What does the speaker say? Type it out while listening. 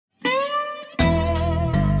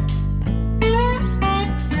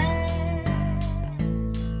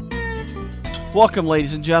Welcome,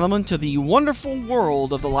 ladies and gentlemen, to the wonderful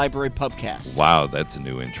world of the Library Pubcast. Wow, that's a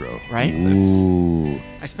new intro. Right? Ooh.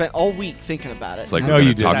 I spent all week thinking about it. It's like No, we're you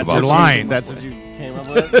going to talk didn't. about You're lying. That's what you came up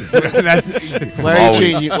with? That's Why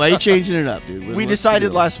are you changing it up, dude? We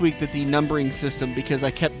decided last week that the numbering system, because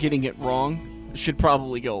I kept getting it wrong, should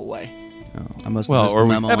probably go away. Oh, I must Well, have missed or the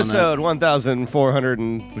we- memo on that. Episode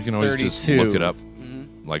 1432. We can always just look it up,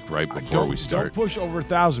 like right before we start. Don't push over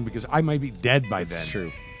 1,000 because I might be dead by then. It's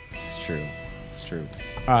true. It's true. It's true.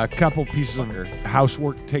 A couple pieces of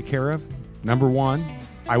housework to take care of. Number one,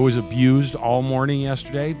 I was abused all morning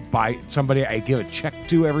yesterday by somebody I give a check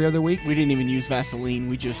to every other week. We didn't even use Vaseline.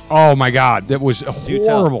 We just... Oh my God, that was Do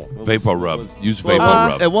tell. horrible. Vapor rub. Use Well, vapor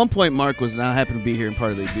rub. At one point, Mark was not happened to be here and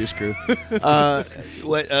part of the abuse crew.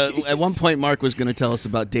 At one point, Mark was going to tell us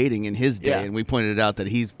about dating in his day, Yeah. and we pointed out that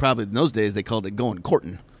he's probably in those days they called it going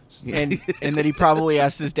courting. And then he probably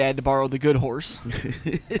asked his dad to borrow the good horse.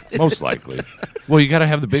 Most likely. Well, you got to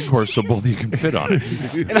have the big horse so both of you can fit on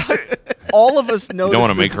it. All of us noticed. You don't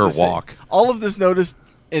want to make this her at the same- walk. All of this noticed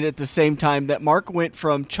it at the same time that Mark went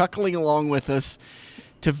from chuckling along with us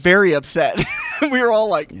to very upset. We were all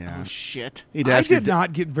like, Yeah. "Oh shit!" He'd I ask your did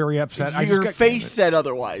not get very upset. I Your just got, face said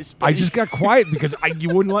otherwise. but I just got quiet because you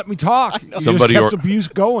wouldn't let me talk. You Somebody just kept or- abuse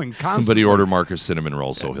going constantly. Somebody order Marcus cinnamon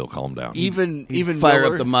roll so he'll calm down. even fire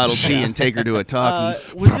Miller, up the Model T and take her to a talkie.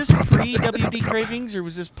 Was this pre WD Cravings or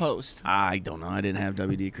was this post? I don't know. I didn't have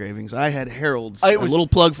WD cravings. I had Harold's. It A was- little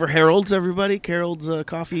plug for Harold's, everybody. Harold's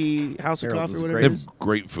Coffee, House of Harold's Coffee, is whatever They it have is.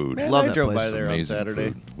 great food. Man, Love I that drove place. by there on Amazing Saturday.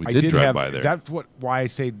 food. We I did drive have, by there. That's why I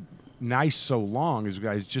say nice so long is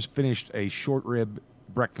guys just finished a short rib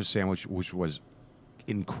breakfast sandwich, which was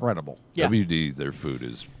incredible. Yeah. WD, their food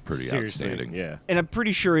is pretty Seriously, outstanding. Yeah. And I'm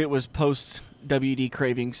pretty sure it was post WD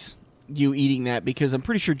Cravings. You eating that because I'm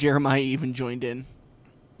pretty sure Jeremiah even joined in.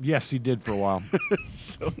 Yes, he did for a while.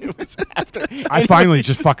 So it was after. I finally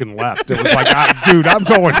just fucking left. It was like, dude, I'm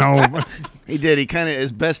going home. He did. He kind of,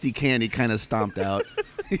 as best he can, he kind of stomped out.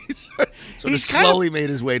 He sort of He's kinda- slowly made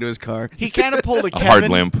his way to his car. He kind of pulled a Kevin. hard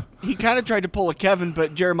limp. He kind of tried to pull a Kevin,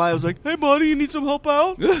 but Jeremiah was like, "Hey, buddy, you need some help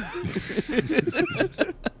out?"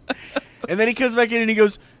 And then he comes back in and he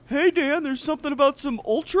goes, "Hey, Dan, there's something about some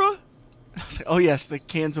Ultra." I was like, "Oh yes, the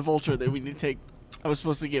cans of Ultra that we need to take." I was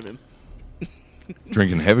supposed to give him.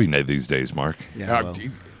 Drinking heavy these days, Mark. Yeah, well,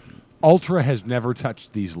 Ultra has never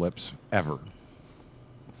touched these lips, ever.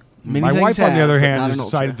 Many My things wife, on the have, other but hand, not has an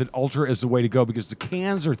decided Ultra. that Ultra is the way to go because the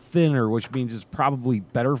cans are thinner, which means it's probably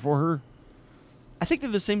better for her. I think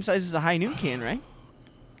they're the same size as a High Noon can, right?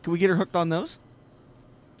 Can we get her hooked on those?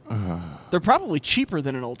 They're probably cheaper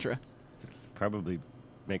than an Ultra. Probably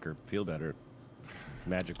make her feel better.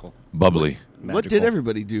 Magical. Bubbly. what did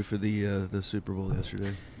everybody do for the Super Bowl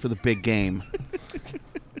yesterday? For the big game?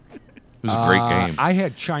 It was a great game. I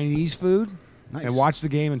had Chinese food Nice. and watched the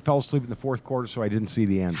game and fell asleep in the fourth quarter, so I didn't see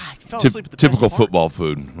the end. I fell asleep at the Typical best part. football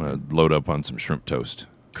food. Load up on some shrimp toast.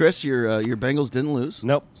 Chris, your Bengals didn't lose.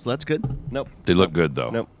 Nope. So that's good. Nope. They look good, though.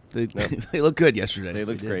 Nope. They, Nope. they look good yesterday. They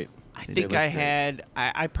looked did. great. I They think looked I great. had.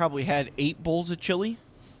 I probably had 8 bowls of chili,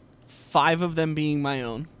 5 of them being my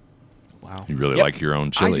own. Wow. You really Yep. like your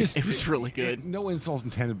own chili. It was really good. No insult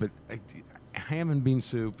intended, but ham and bean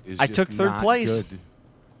soup is I just took third not place. good.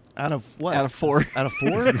 Out of what? Out of 4. Out of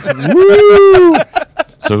 4?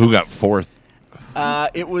 So who got fourth?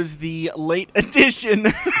 It was the late edition.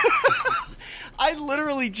 I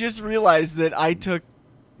literally just realized that I took,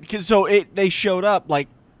 because they showed up like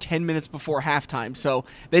 10 minutes before halftime, so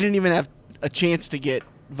they didn't even have a chance to get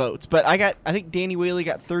votes. But I think Danny Whaley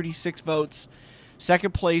got 36 votes.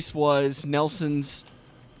 Second place was Nelson's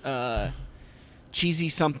cheesy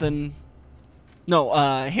something. No,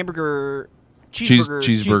 hamburger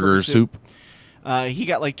Cheeseburger soup. He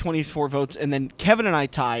got like 24 votes, and then Kevin and I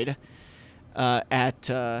tied at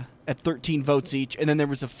 13 votes each, and then there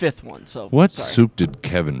was a 5th one. So What sorry. soup did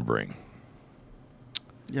Kevin bring?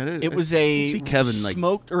 Yeah, It was I a see Kevin like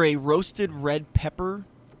smoked or a roasted red pepper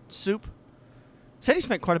soup. Said he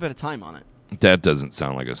spent quite a bit of time on it. That doesn't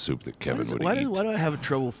sound like a soup that Kevin would why eat. do I have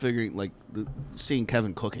trouble figuring seeing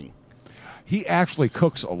Kevin cooking? He actually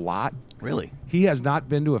cooks a lot. Really? He has not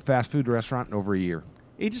been to a fast food restaurant in over a year.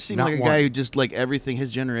 He just seemed Not like a one. guy who just like everything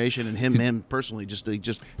his generation and him personally he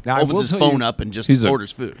just Now, I opens will his tell phone you- up and just He's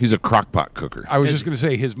orders food. He's a crock pot cooker. I was Is just going to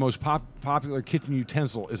say his most popular kitchen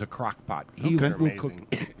utensil is a crock pot. He Okay. will cook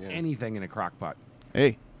Amazing. Yeah. anything in a crock pot.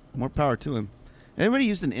 Hey, more power to him. Anybody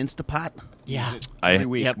used an Instapot? Yeah. Every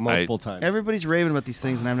week, Yep. multiple times. Everybody's raving about these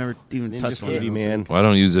things, and I've never even Ninja touched one. Kitty, man. Well, I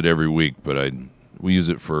don't use it every week, but we use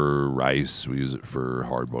it for rice. We use it for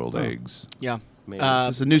hard-boiled eggs. Yeah. Maybe.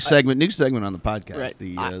 This is a new segment on the podcast. Right.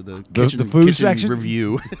 The the food kitchen section?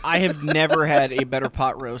 review. I have never had a better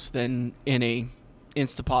pot roast than in a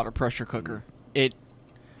Instapot or pressure cooker.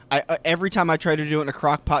 Every time I try to do it in a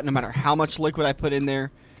crock pot, no matter how much liquid I put in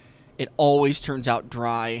there, it always turns out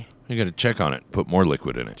dry. You got to check on it. Put more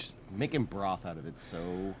liquid in it. Making broth out of it's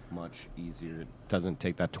so much easier. It doesn't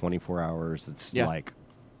take that 24 hours. It's Yeah. like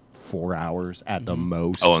 4 hours at the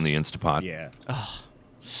most. Oh, on the Instapot. yeah.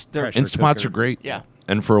 They're, Pressure Instapots cooker. are great. Yeah.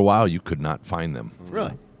 And for a while, you could not find them.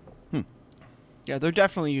 Really? yeah, they're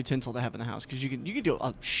definitely a utensil to have in the house because you can do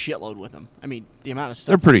a shitload with them. I mean, the amount of stuff.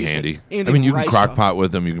 They're pretty you said, handy. I anything mean, you can rice crock stuff. pot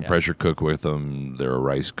with them. You can Yeah. pressure cook with them. They're a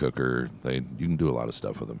rice cooker. You can do a lot of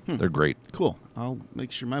stuff with them. They're great Cool. I'll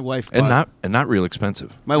make sure my wife and bought- not real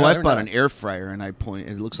expensive. My No, wife they're bought not. an air fryer, and I point.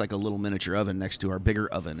 It looks like a little miniature oven next to our bigger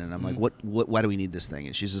oven, and I'm like, "What? Why do we need this thing?"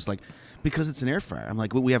 And she's just like, "Because it's an air fryer." I'm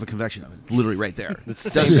like, "Well, we have a convection oven, literally right there. It does the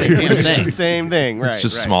same damn It's thing." the same thing, right? It's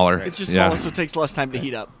just right, smaller. right. It's just Yeah. smaller, so it takes less time to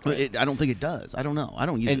heat up. I don't think it does. I don't know. I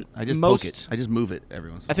don't use And it. I just most- poke it. I just move it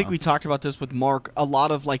every once in a I think while. we talked about this with Mark. A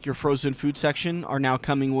lot of like your frozen food section are now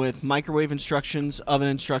coming with microwave instructions, oven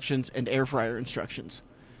instructions, and air fryer instructions.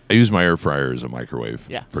 I use my air fryer as a microwave.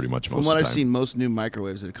 Yeah. Pretty much most From what of I've the time. seen, most new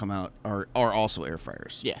microwaves that have come out are also air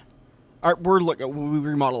fryers. Yeah. When we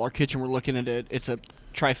remodel our kitchen, we're looking at it. It's a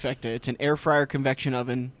trifecta. It's an air fryer, convection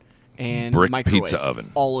oven, and Brick microwave, pizza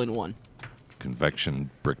oven. all in one. Convection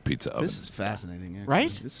brick pizza oven. This is fascinating, actually. Right?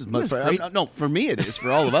 This is Isn't much. this great? No, for me it is.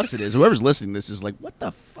 For all of us it is. Whoever's listening, this is like, what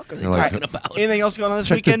the fuck are they They're like- talking about? Anything else going on this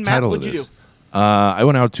Check weekend, the Matt? title What'd of you this. do? I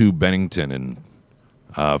went out to Bennington and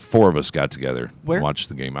 4 of us got together Where? and watched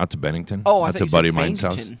the game. Out to Bennington. Oh, I out thought to you a buddy said of mine's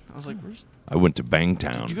house. Bangton. I was like, where's? I went to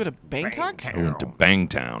Bangtown. Did you go to Bangkok? I went to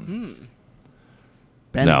Bangtown.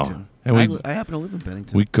 Bennington. And we- I happen to live in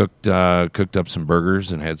Bennington. We cooked up some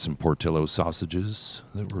burgers and had some Portillo sausages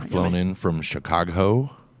that were flown in from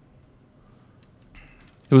Chicago.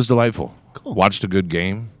 It was delightful. Cool. Watched a good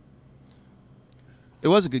game. It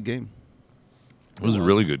was a good game It was a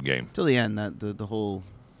really good game. till the end. That the whole.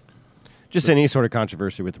 Just any sort of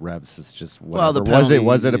controversy with refs. It's just whatever. Well, the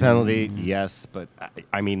was it a penalty, penalty? Yes, but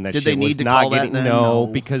I mean that Did shit they need was to not call that getting then? no No.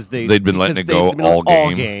 because They'd been letting it go all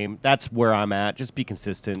game. That's where I'm at. Just be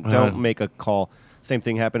consistent. Don't make a call. Same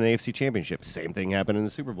thing happened in the AFC Championship. Same thing happened in the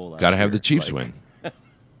Super Bowl. Got to have year. the Chiefs Like, win.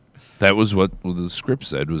 That was what the script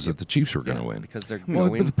said, was that the Chiefs were going to win. because they're Well,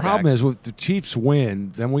 going but the problem back. is, with the Chiefs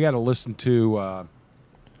win, then we got to listen to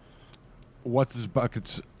what's his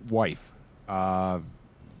bucket's wife.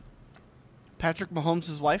 Patrick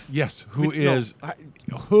Mahomes' wife? Yes, who Wait, no, is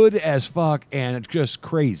hood as fuck and just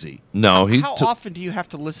crazy. No, How often do you have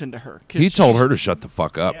to listen to her? 'Cause he told she's- her to shut the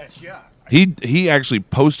fuck up. He actually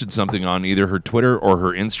posted something on either her Twitter or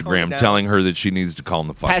her Instagram down. telling her that she needs to calm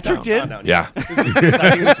the fuck Patrick down. did? Yeah.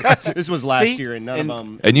 This was last See? year, and none And- of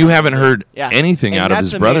them. And you haven't heard Yeah. anything And out of that's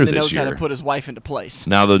his a brother man that this knows how year. to put his wife into place.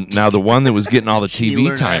 Now the one that was getting all the She TV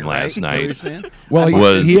learned time that, right? last Is that what you're night. saying? Well,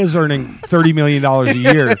 Was- he is earning $30 million a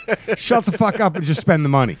year. Shut the fuck up and just spend the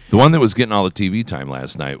money. The one that was getting all the TV time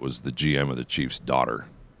last night was the GM of the Chiefs' daughter.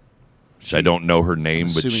 I don't know her name,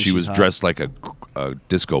 but assuming she she's was hot. dressed like a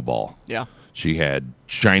disco ball. Yeah. She had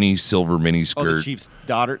shiny silver mini Oh, skirt. the Chief's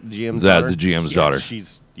daughter, the GM's The- daughter. the GM's Yeah, daughter.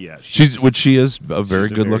 She's Which she is a very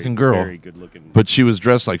she's good-looking girl. Very good looking. But she was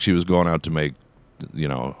dressed like she was going out to make,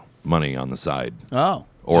 money on the side Oh,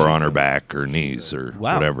 or on her back or knees or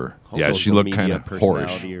Wow. whatever. Yeah, social she looked media kind of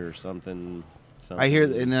personality whorish. or something. I hear,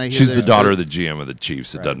 and I hear She's the there's- daughter of the GM of the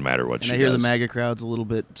Chiefs. It Right. doesn't matter what And she I hear does. the MAGA crowd's a little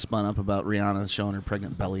bit spun up about Rihanna showing her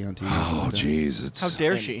pregnant belly on TV. or something Oh, like that. jeez. It's How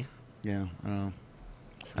dare she? Yeah, I don't know.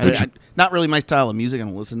 Which- Not really my style of music. I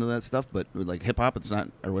don't listen to that stuff, but like hip hop, it's not,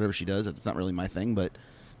 or whatever she does, it's not really my thing. But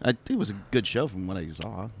I think it was a good show from what I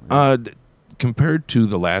saw. compared to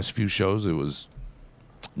the last few shows, it was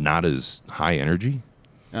not as high energy.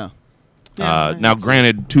 Oh. Now,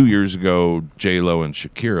 granted, 2 years ago, J-Lo and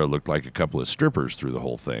Shakira looked like a couple of strippers through the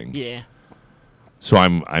whole thing. Yeah. So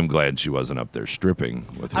I'm glad she wasn't up there stripping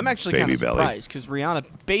with her I'm actually baby kind of belly. surprised because Rihanna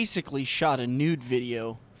basically shot a nude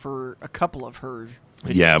video for a couple of her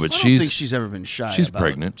videos. Yeah, I but don't think she's she's ever been shy. she's about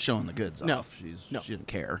pregnant. showing the goods No. off. No. She didn't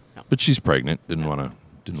care. pregnant. Didn't want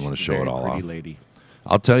to show Very it all pretty off. lady.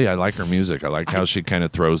 I'll tell you, I like her music. I like how she kind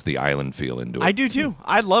of throws the island feel into it. I do too.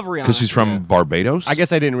 I love Rihanna. Because she's from Barbados. I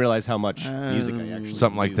guess I didn't realize how much music I actually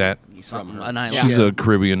something like knew that. from her. An island. She's Yeah. a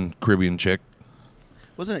Caribbean chick.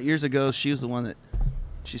 Wasn't it years ago? She was the one that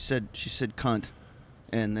she said cunt,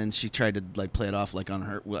 and then she tried to like play it off like on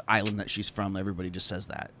her island that she's from. Everybody just says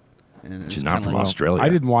that. And it's She's not kinda from like, Australia. I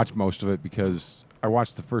didn't watch most of it because I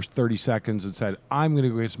watched the first 30 seconds and said, I'm going to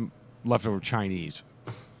go get some leftover Chinese.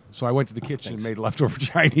 So I went to the kitchen and made leftover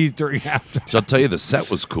Chinese during halftime. So I'll tell you, the set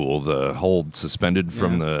was cool. The whole suspended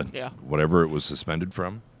from the Yeah. whatever it was suspended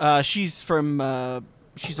from. She's from.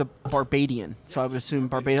 She's a Barbadian, so I would assume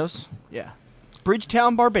Barbados. Yeah,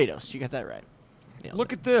 Bridgetown, Barbados. You got that right. Yeah.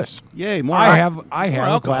 Look at this. Yay, more. I have a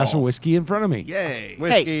alcohol. glass of whiskey in front of me. Yay.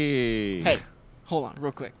 Whiskey. Hey, hold on,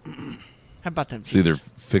 real quick. How about them It's Chiefs? either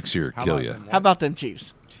fix you or How kill about you. them? How about them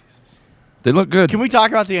Chiefs? They look good. Can we talk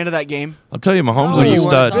about the end of that game? I'll tell you, Mahomes What do is a you want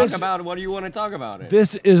stud. to talk about? What do you want to talk about?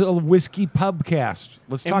 This is a whiskey pubcast.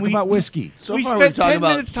 Let's And talk we- about whiskey. So we far, spent we've talked 10 about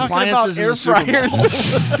minutes talking about appliances in air the Super Bowl.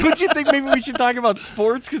 fryers. Don't you think maybe we should talk about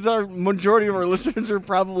sports? Because our majority of our listeners are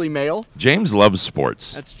probably male. James loves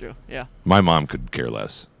sports. That's true. Yeah. My mom could care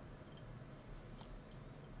less.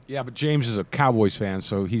 Yeah, but James is a Cowboys fan,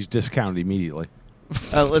 so he's discounted immediately.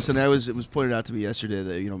 Listen, it was pointed out to me yesterday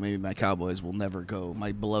that maybe my Cowboys will never go.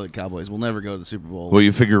 My beloved Cowboys will never go to the Super Bowl. Well,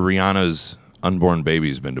 you figure Rihanna's unborn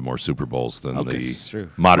baby's been to more Super Bowls than It's true.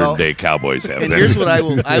 the modern Well, day Cowboys have. And been. here's what I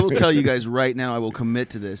will tell you guys right now. I will commit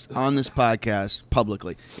to this on this podcast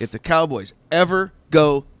publicly. If the Cowboys ever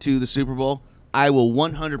go to the Super Bowl, I will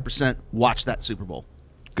 100% watch that Super Bowl.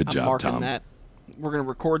 Good I'm job, marking Tom. that. We're going to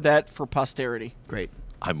record that for posterity. Great.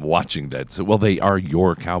 I'm watching that. So, well, they are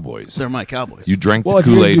your Cowboys. They're my Cowboys. You drank Well, the if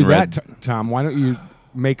you're Kool-Aid going to do and that, red. Tom, why don't you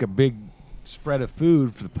make a big spread of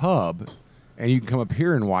food for the pub, and you can come up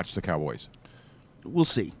here and watch the Cowboys. We'll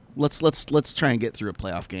see. Let's try and get through a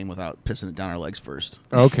playoff game without pissing it down our legs first.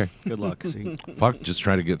 Okay. Good luck. See. Fuck, just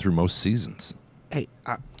try to get through most seasons. Hey,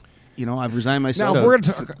 I've resigned myself. Now, if we're going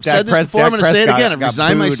to talk, Said this before. I'm going to say it Prescott again. I've got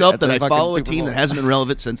resigned booed myself at that the I fucking follow a Super team Bowl. that hasn't been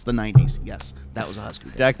relevant since the 90s. Yes, that was a Husky.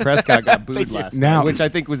 Dak Prescott got booed last Now- night, which I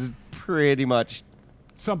think was pretty much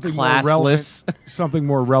something classless. more relevant, something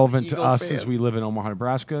more relevant to Eagles us as we fans. live in Omaha,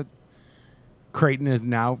 Nebraska. Creighton has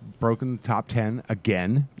now broken the top 10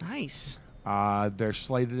 again. Nice. They're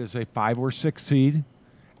slated as a 5 or 6 seed,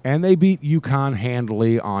 and they beat UConn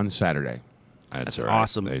handily on Saturday. That's That's all right.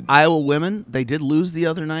 awesome. They- Iowa women, they did lose the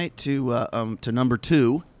other night to number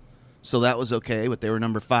 2, so that was okay. But they were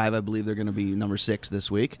number 5. I believe they're going to be number 6 this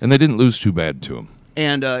week. and they didn't lose too bad to him.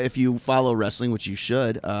 And if you follow wrestling, which you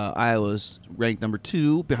should, Iowa's ranked number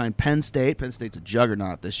 2 behind Penn State. Penn State's a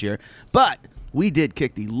juggernaut this year. But we did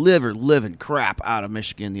kick the living crap out of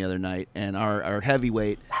Michigan the other night, and our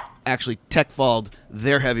heavyweight actually tech-falled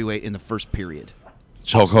their heavyweight in the first period.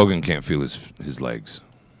 Hulk Hogan can't feel his legs.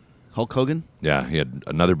 Hulk Hogan? Yeah, he had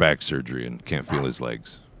another back surgery and can't feel his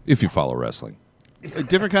legs. If you follow wrestling. A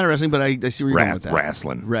different kind of wrestling, but I see where you're going with that.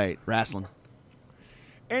 Wrestling. Right, wrestling.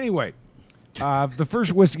 Anyway, the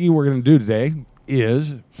first whiskey we're going to do today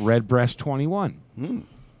is Redbreast 21.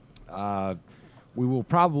 We will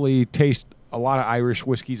probably taste a lot of Irish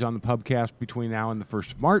whiskeys on the pubcast between now and the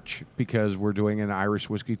 1st of March because we're doing an Irish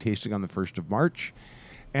whiskey tasting on the 1st of March.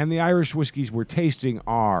 And the Irish whiskeys we're tasting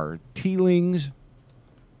are Teelings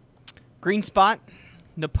Green Spot,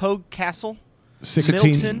 Napogue Castle,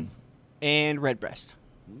 16. Milton, and Redbreast.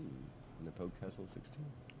 Napogue Castle 16.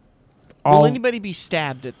 Will All, anybody be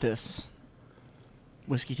stabbed at this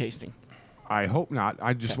whiskey tasting? I hope not.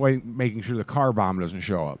 I just making sure the car bomb doesn't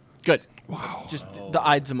show up. Good. Wow. Just the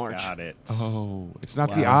Ides of March. Got it. Oh, it's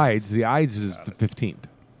not the Ides. The Ides is the 15th.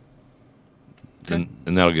 And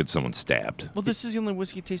that'll get someone stabbed. Well, this is the only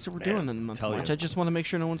whiskey taster we're doing in the month of tell March. you. I just want to make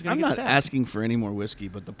sure no one's going I'm to get not stabbed. asking for any more whiskey,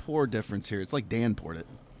 but the pour difference here, it's like Dan poured it.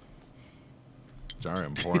 Sorry,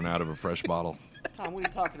 I'm pouring out of a fresh bottle. Tom, what are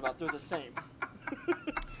you talking about? They're the same.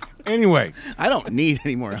 Anyway, I don't need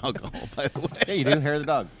any more alcohol, by the way. Yeah, you do. Hair of the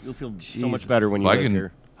dog. You'll feel so much Jesus. better when you Well, live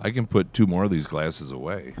here. I can put 2 more of these glasses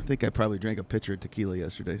away. I think I probably drank a pitcher of tequila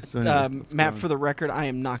yesterday. So anyway, let's Matt, go for the record, I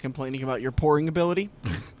am not complaining about your pouring ability.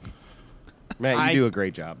 Matt, you I- do a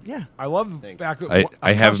great job. Yeah. I love the Thanks. fact that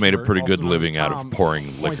I a have made a customer, pretty good also known living as out of Tom, pouring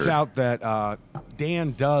points liquor. out that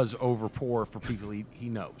Dan does overpour for people he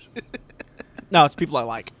knows. No, it's people I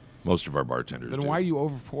like. Most of our bartenders Then do. why do you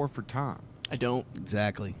overpour for Tom? I don't.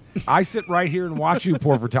 Exactly. I sit right here and watch you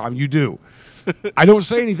pour for Tom. You do. I don't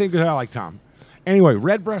say anything because I like Tom. Anyway,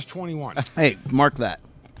 Redbreast 21. Hey, mark that.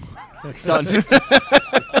 Done.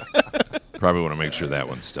 Probably want to make sure that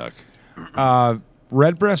one's stuck.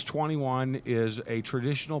 Redbreast 21 is a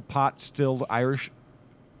traditional pot-stilled Irish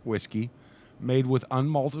whiskey made with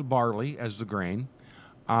unmalted barley as the grain.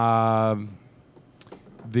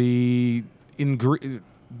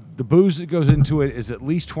 The booze that goes into it is at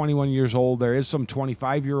least 21 years old. There is some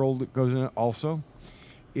 25-year-old that goes in it also.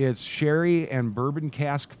 It's sherry and bourbon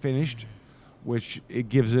cask finished, which it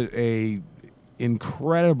gives it a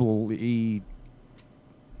incredibly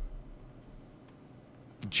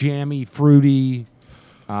jammy, fruity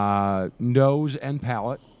nose and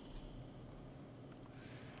palate.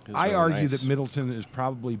 I really argue nice. that Middleton is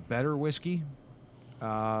probably better whiskey,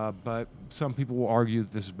 but some people will argue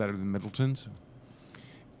that this is better than Middleton's.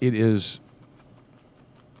 It is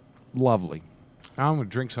lovely. I'm going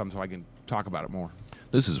to drink some so I can talk about it more.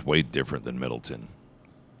 This is way different than Middleton.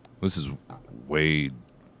 This is way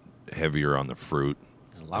heavier on the fruit.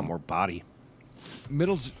 A lot more body.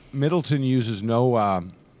 Middleton uses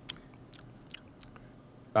no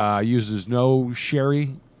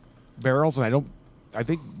sherry barrels, and I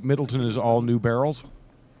think Middleton is all new barrels.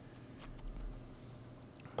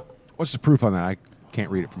 What's the proof on that? I can't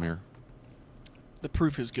read it from here. The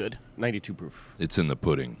proof is good. 92 proof. It's in the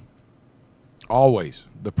pudding. Always.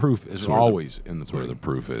 The proof is That's where always in the That's where the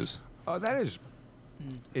pudding. proof is. Oh, that is.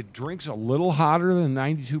 It drinks a little hotter than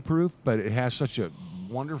 92 proof, but it has such a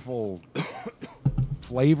wonderful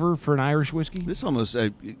flavor for an Irish whiskey. This almost,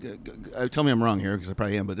 tell me I'm wrong here because I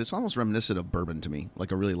probably am, but it's almost reminiscent of bourbon to me,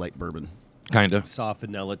 like a really light bourbon. Kind of. Soft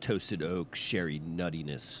vanilla, toasted oak, sherry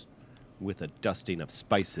nuttiness with a dusting of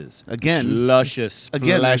spices. Again, luscious,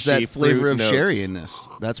 Again, there's fleshy that flavor fruit of notes, sherry in this.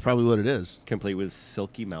 That's probably what it is. complete with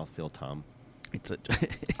silky mouthfeel, Tom. It's a,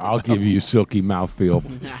 I'll give you silky mouthfeel.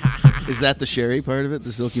 is that the sherry part of it?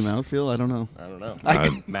 The silky mouthfeel? I don't know. I don't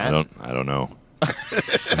know. I don't know.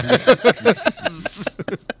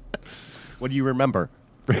 What do you remember?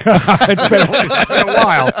 It's been a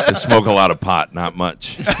while. I smoke a lot of pot, not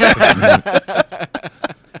much.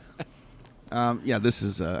 Yeah, this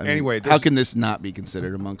is. I mean, Anyway, how this- can this not be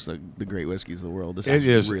considered amongst the great whiskeys of the world? This It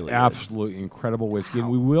is really good. absolutely incredible whiskey, and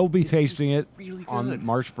we will be tasting it really on good.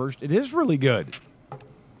 March 1st. It is really good.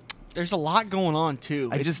 There's a lot going on too.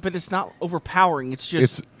 I just- but it's not overpowering. It's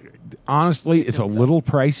just It's honestly, it's a little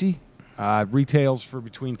pricey. Retails for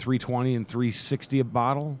between $320 and $360 a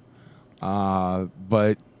bottle.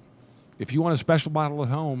 But if you want a special bottle at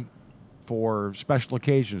home for special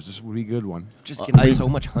occasions, this would be a good one. Just getting I- so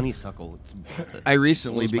much honeysuckle. It's, I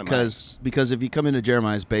recently blows my because if you come into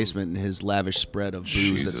Jeremiah's basement and his lavish spread of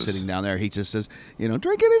booze that's Jesus. sitting down there, he just says, drink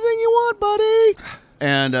anything you want, buddy.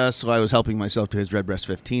 And so I was helping myself to his Redbreast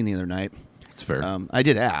 15 the other night. It's fair. I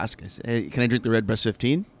did ask. I said, hey, can I drink the Redbreast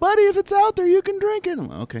 15? Buddy, if it's out there, you can drink it. I'm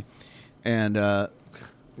like, okay. And Were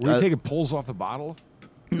you taking pulls off the bottle?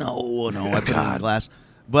 no, I put it in a glass.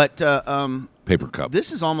 But Paper cup.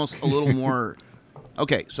 this is almost a little more.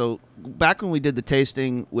 Okay, so back when we did the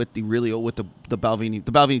tasting with the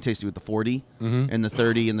Balvenie tasting with the 40 and the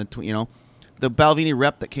 30 and the Balvenie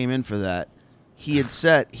rep that came in for that, he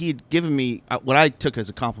had given me what I took as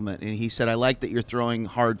a compliment, and he said, I like that you're throwing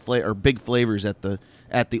big flavors at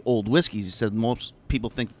the old whiskeys. He said most people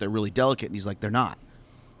think that they're really delicate, and he's like, they're not.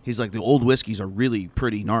 He's like, the old whiskeys are really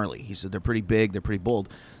pretty gnarly. He said they're pretty big, they're pretty bold.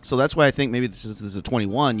 So that's why I think maybe this is a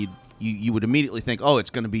 21. You would immediately think, oh, it's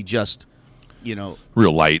going to be just, real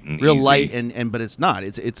light and real easy. light, and but it's not.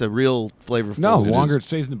 It's a real flavorful. No, the It longer is. it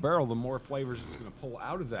stays in the barrel, the more flavors it's going to pull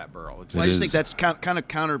out of that barrel. It's Well, I It just think is. that's kind of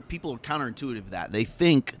counter. People are counterintuitive to that. They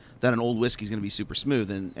think that an old whiskey is going to be super smooth,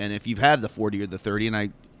 and if you've had the 40 or the 30,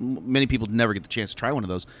 and many people never get the chance to try one of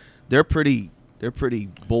those, they're pretty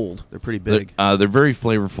bold. They're pretty big. They're very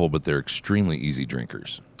flavorful, but they're extremely easy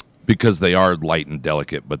drinkers because they are light and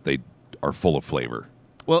delicate, but they are full of flavor.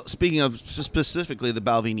 Well, speaking of specifically the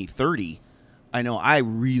Balvenie 30, I know I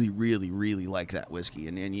really, really, really like that whiskey,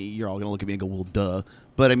 and you're all going to look at me and go, well, duh.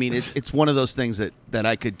 But, I mean, it's one of those things that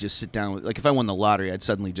I could just sit down with. Like, if I won the lottery, I'd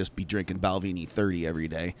suddenly just be drinking Balvenie 30 every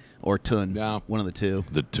day, or Tun, No. one of the two.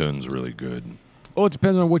 The tun's really good. Oh, it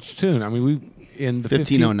depends on which tune. I mean, in the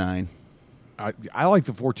 1509. I like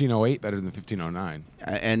the 1408 better than the 1509.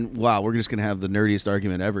 And, wow, we're just going to have the nerdiest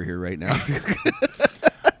argument ever here right now.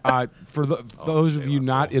 For those of you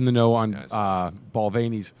not in the know on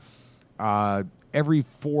Balvenies, every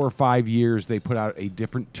 4 or 5 years they put out a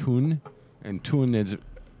different tune, and tune is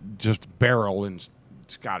just barrel in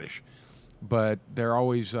Scottish, but they're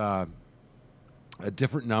always a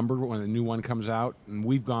different number when a new one comes out, and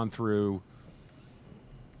we've gone through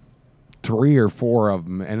 3 or 4 of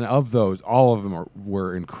them, and of those, all of them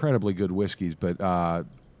were incredibly good whiskeys. But I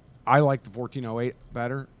like the 1408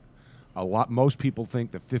 better. Most people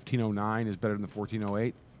think the 1509 is better than the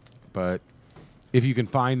 1408, but if you can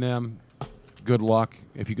find them, good luck.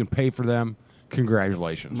 If you can pay for them,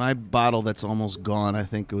 congratulations. My bottle that's almost gone, I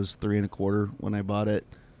think it was 3 1/4 when I bought it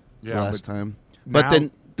last time. But Now,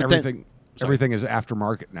 then everything is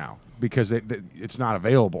aftermarket now because it's not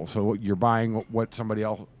available. So you're buying what somebody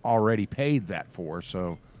else already paid that for.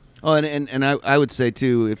 So. Oh, and I would say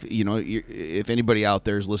too, if anybody out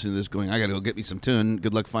there is listening to this going, I got to go get me some tune.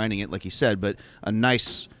 Good luck finding it, like you said. But a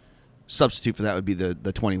nice substitute for that would be the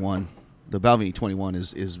 21. The Balvenie 21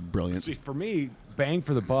 is brilliant. See, for me, bang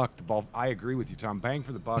for the buck. I agree with you, Tom. Bang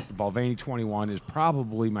for the buck. The Balvenie 21 is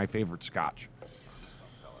probably my favorite Scotch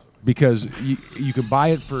because you can buy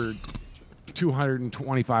it for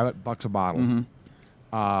 $225 a bottle, and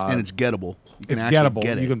it's gettable. You can it's actually gettable.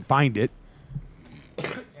 get it. You can find it,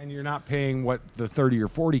 and you're not paying what the 30 or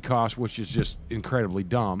 40 cost, which is just incredibly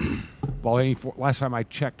dumb. Balvenie. Last time I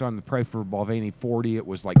checked on the price for Balvenie 40, it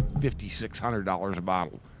was like $5,600 a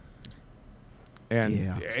bottle, and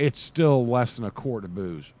Yeah. it's still less than a quart of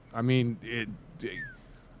booze. I mean,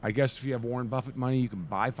 I guess if you have Warren Buffett money, you can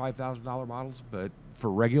buy $5,000 bottles, but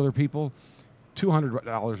for regular people,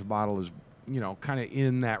 $200 a bottle is kind of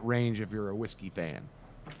in that range if you're a whiskey fan.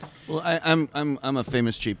 Well, I'm a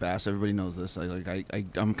famous cheap ass. Everybody knows this.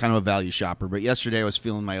 I'm kind of a value shopper. But yesterday I was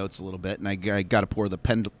feeling my oats a little bit, and I got to pour the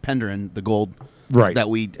Penderyn, the gold, Right. that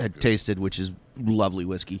we had tasted, which is lovely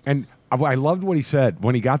whiskey. And I loved what he said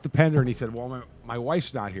when he got the Penderyn. He said, "Well, my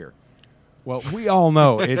wife's not here." Well, we all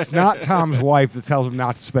know it's not Tom's wife that tells him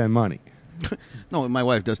not to spend money. No, my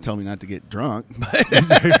wife does tell me not to get drunk, but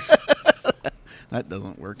that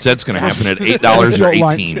doesn't work. So that's going to happen at $8 or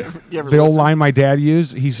 $18. You ever The old listen? line my dad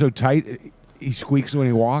used, he's so tight, he squeaks when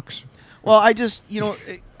he walks. Well, I just, how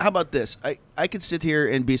about this? I could sit here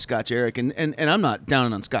and be Scotch Eric, and I'm not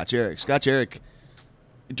down on Scotch Eric. Scotch Eric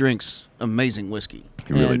drinks amazing whiskey.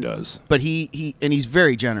 He really does. But he's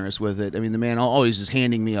very generous with it. I mean, the man always is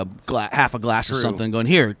handing me half a glass of True. something, going,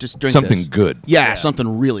 here, just drink Something this." good. Yeah,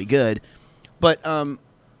 something really good. But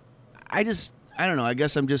I don't know. I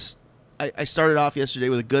guess I started off yesterday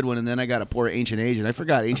with a good one, and then I got to pour Ancient Age, and I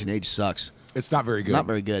forgot Ancient Age sucks. It's not very good. Not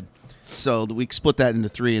very good. So we split that into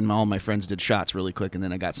 3, and all my friends did shots really quick, and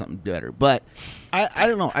then I got something better. But I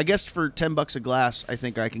don't know. I guess for $10 a glass, I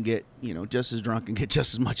think I can get just as drunk and get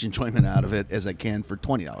just as much enjoyment out of it as I can for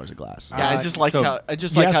 $20 a glass. Yeah, I just like so- how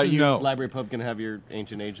yes and you. no. Library Pub can have your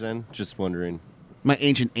Ancient Age then? Just wondering. My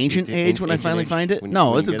ancient Ancient age when I Ancient finally Age? find it. When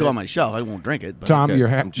No, you it'll get go it? on my shelf. I won't drink it. But Tom, Okay, you're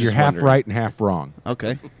I'm just you're half wondering. right and half wrong.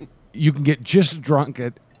 okay. You can get just as drunk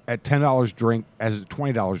at $10 drink as a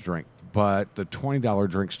 $20 drink, but the $20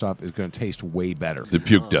 drink stuff is going to taste way better. The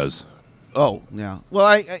puke does. Oh yeah. Well,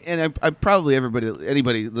 I probably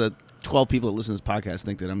anybody the 12 people that listen to this podcast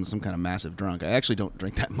think that I'm some kind of massive drunk. I actually don't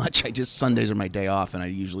drink that much. Sundays are my day off, and I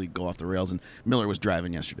usually go off the rails. And Miller was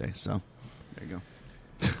driving yesterday, so there you go.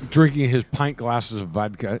 Drinking his pint glasses of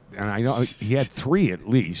vodka, and I know he had 3 at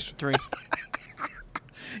least. 3.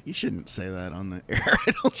 You shouldn't say that on the air.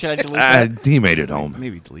 I don't- Should I delete that? He made it home.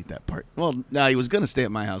 Maybe delete that part. Well, no, he was going to stay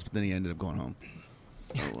at my house, but then he ended up going home.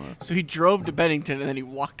 So, So he drove to Bennington and then he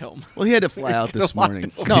walked home. well, he had to fly out this walked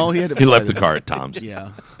morning. No, he had to. He fly left the car at Tom's.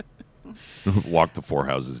 Yeah. Walked the 4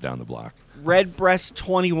 houses down the block. Redbreast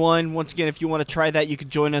 21. Once again, if you want to try that, you can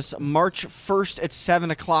join us March 1st at 7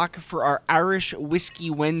 o'clock for our Irish Whiskey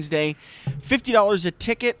Wednesday. $50 a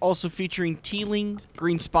ticket, also featuring Teeling,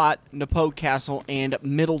 Green Spot, Napo Castle, and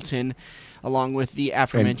Middleton, along with the And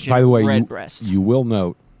aforementioned by the way, Redbreast. you will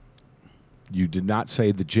note you did not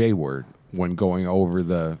say the J word when going over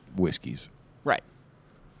the whiskeys. Right.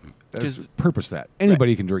 That's 'Cause- purpose that.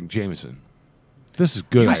 Anybody can drink Jameson. This is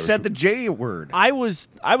good. You Irish said the J word. I was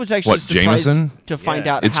actually What, surprised Jameson? to find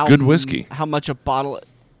Yeah. out It's how good whiskey. how much a bottle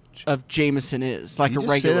of Jameson is, like You a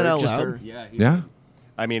just say regular. that out just loud? their- Yeah. Yeah.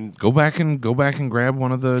 I mean, Go back and grab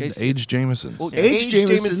one of the Okay, so- aged Jamesons. Well, Yeah. aged Aged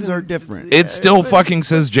Jamesons Jameson- are different. It still fucking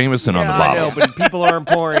says Jameson on the I bottle. know, but people aren't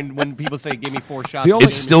pouring when people say, "Give me 4 shots." The of only-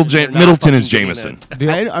 It's still Jameson," they're not Middleton is fucking getting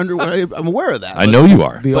Jameson. it. I'm aware of that. I but- know you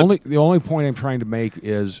are. The only point I'm trying to make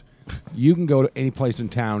is you can go to any place in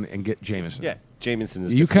town and get Jameson. Yeah, Jameson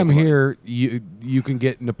is. You good come for the here, you can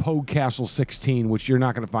get Napo Castle 16, which you're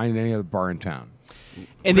not going to find in any other bar in town.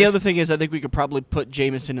 And the other thing is, I think we could probably put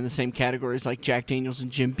Jameson in the same categories like Jack Daniels and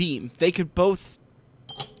Jim Beam. They could both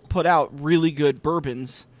put out really good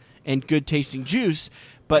bourbons and good tasting juice,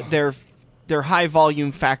 but their high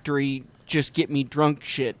volume factory just get me drunk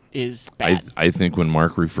shit is bad. I think when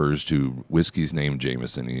Mark refers to whiskey's named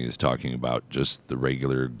Jameson, he is talking about just the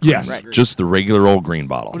regular, Yes. Right. just the regular old green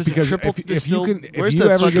bottle. What is it, Because triple if you distilled? can, if Where's you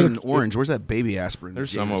that ever get fucking a, orange? Where's that baby aspirin?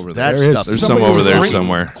 There's some over That there. There is. stuff. There's is some Somebody over was there drinking-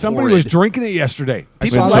 somewhere. somebody was horrid. drinking it yesterday. I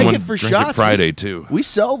People saw like someone it for drank it shots. Friday, too. We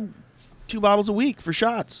sell 2 bottles a week for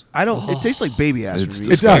shots. I don't. It tastes like baby aspirin. It's to me.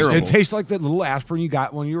 It It's does. terrible. It tastes like that little aspirin you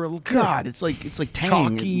got when you were a little kid. God, it's like tang.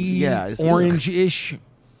 Chalky, Yeah, it's orange-ish.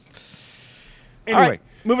 All Anyway, right,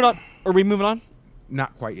 moving on. Are we moving on?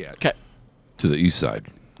 not quite yet. Okay. To the east side.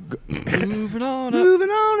 Moving on up. Moving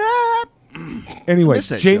on up. Anyway, Miss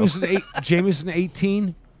that show. Jameson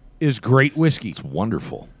 18 is great whiskey. It's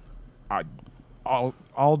wonderful.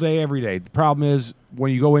 All day, every day. The problem is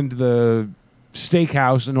when you go into the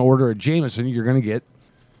steakhouse and order a Jameson, you're going to get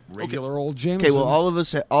regular old Jameson. Okay, well,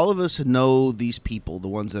 all of us know these people, the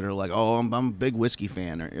ones that are like, "Oh, I'm a big whiskey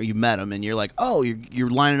fan," or you met them and you're like, "Oh, you're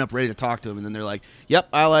lining up ready to talk to them," and then they're like, "Yep,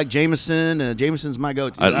 I like Jameson. Jameson's my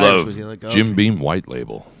go-to." I Irish love whiskey." Like, Jim okay. Beam White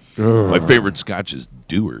Label. My favorite Scotch is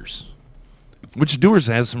Dewar's, which Dewar's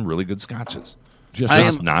has some really good Scotches. Just I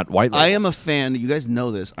Just am- not White Label. I am a fan. You guys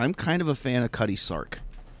know this. I'm kind of a fan of Cuddy Sark.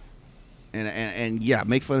 And yeah,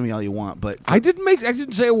 make fun of me all you want, but I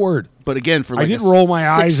didn't say a word. again, for I like didn't a roll my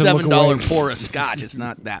eyes and look $6-7 away. pour of Scotch, it's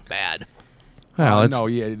not that bad. Well, it's, No,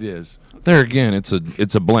 yeah, it is. there again, it's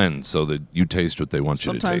a blend, so that you taste what they want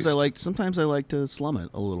you to Sometimes taste. sometimes I like to slum it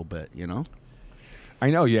a little bit, you know. I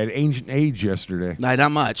know you had Ancient Age yesterday. Nah,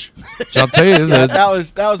 not much. So I'll tell you Yeah,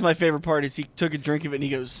 that that was my favorite part. Is he took a drink of it and he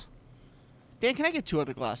goes, "Dan, can I get 2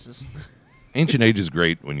 other glasses?" Ancient Age is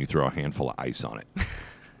great when you throw a handful of ice on it.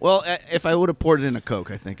 Well, if I would have poured it in a Coke,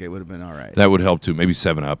 I think it would have been all right. That would help too. Maybe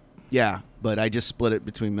 7-Up. Yeah, but I just split it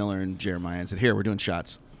between Miller and Jeremiah and said, "Here, we're doing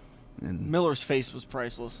shots." And Miller's face was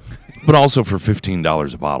priceless. But also for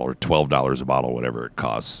 $15 a bottle or $12 a bottle, whatever it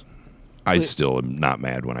costs, I Wait. still am not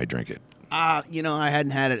mad when I drink it. I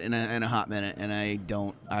hadn't had it in a hot minute, and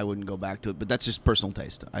I wouldn't go back to it. But that's just personal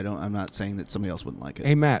taste. I'm not saying that somebody else wouldn't like it.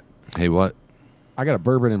 Hey, Matt, Hey, what? I got a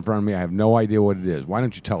bourbon in front of me. I have no idea what it is. Why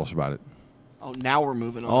don't you tell us about it? Oh, now we're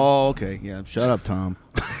moving on. Oh, okay, yeah. Shut up, Tom.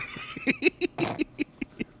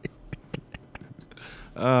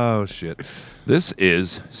 Oh, shit. This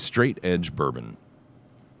is Straight Edge Bourbon.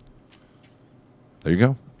 There you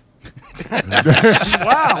go.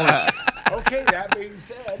 Wow. Okay, that being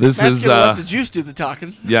said. This Matt's is, gonna let the juice do the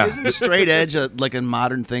talking. yeah. Isn't straight edge like a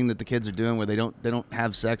modern thing that the kids are doing, where they don't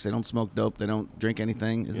have sex, they don't smoke dope, they don't drink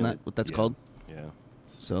anything? Isn't that what that's called? Yeah.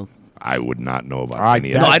 So I would not know about I-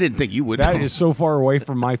 any of no, that. I didn't think you would. That is so far away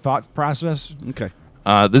from my thought process. Okay.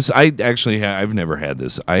 I actually I've never had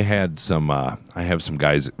this. I had some. I have some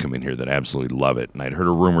guys that come in here that absolutely love it, and I'd heard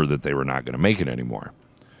a rumor that they were not going to make it anymore.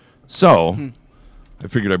 So I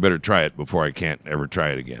figured I better try it before I can't ever try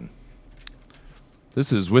it again.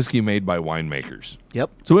 This is whiskey made by winemakers, Yep.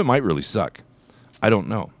 so it might really suck. I don't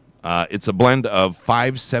know. It's a blend of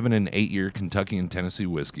 5, 7, and 8-year Kentucky and Tennessee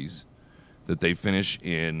whiskeys that they finish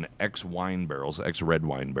in ex-wine barrels, ex-red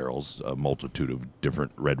wine barrels, a multitude of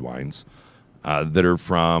different red wines. That are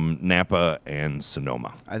from Napa and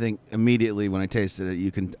Sonoma. I think immediately when I tasted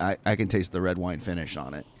it, I can taste the red wine finish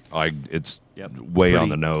on it. It's Yep. way on Pretty-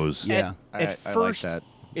 the nose. Yeah. At I like first, that.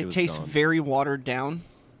 It it was tastes gone. very watered down,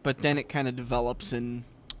 but then it kind of develops and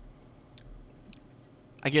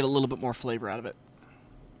I get a little bit more flavor out of it.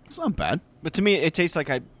 It's not bad. But to me, it tastes like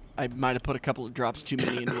I might have put a couple of drops too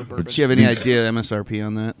many into a bourbon. Do you have any idea MSRP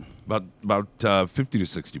on that? About $50 to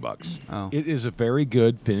 $60. Oh. It is a very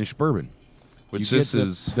good finished bourbon. Which You this get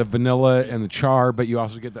is the vanilla and the char, but you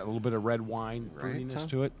also get that little bit of red wine fruitiness Tom?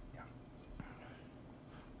 to it.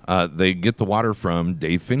 they get the water from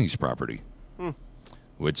Dave Finney's property,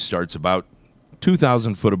 which starts about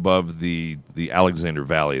 2,000 foot above the Alexander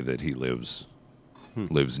Valley that he lives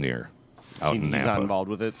near, out in He's not Napa. involved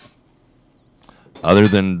with it. Other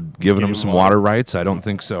than giving Give him him some water. water rights, I don't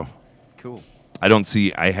think so. Cool.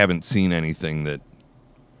 I haven't seen anything that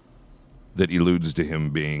alludes to him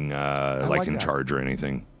being like in that. charge or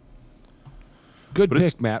anything. Good But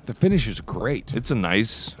it's- pick, Matt. The finish is great. It's a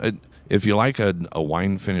nice. If you like a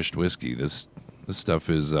wine finished whiskey, this stuff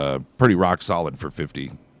is pretty rock solid for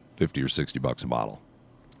 50 or $60 a bottle.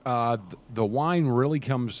 The wine really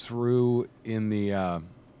comes through in the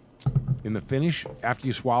finish. After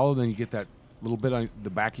you swallow, then you get that little bit on the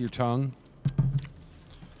back of your tongue.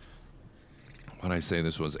 When I say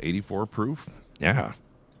this was 84 proof, yeah,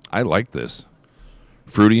 I like this.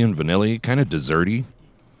 Fruity and vanilla, kind of desserty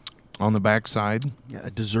on the backside. Yeah, a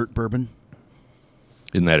dessert bourbon.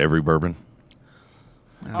 Isn't that every bourbon?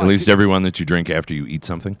 At least every one that you drink after you eat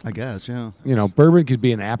something. I guess, yeah. You know, bourbon could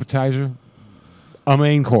be an appetizer, a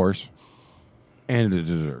main course, and a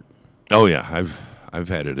dessert. Oh yeah, I've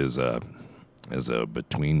had it as a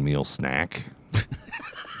between meal snack.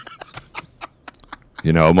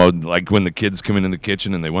 You know, like when the kids come in the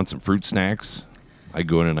kitchen and they want some fruit snacks, I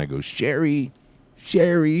go in and I go, Sherry,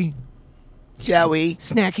 Shall we?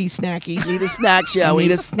 snacky. Need a snack, shall we?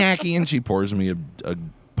 Need a snacky, and she pours me a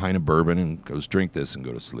pint of bourbon and goes, drink this and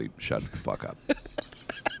go to sleep. Shut the fuck up.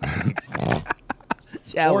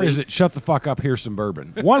 Shall Or we? is it shut the fuck up, here's some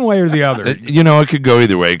bourbon? One way or the other. You know, it could go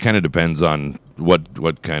either way. It kind of depends on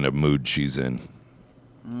what kind of mood she's in.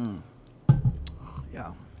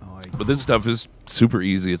 Yeah. Oh, But this stuff is super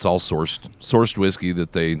easy. It's all sourced whiskey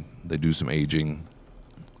that they do some aging.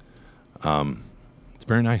 It's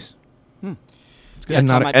very nice. and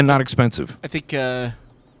Tom, not expensive. I think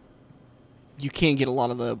you can get a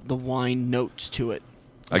lot of the wine notes to it.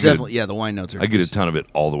 I get Definitely, yeah. The wine notes are. I get a just- ton of it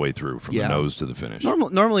all the way through, from Yeah. the nose to the finish,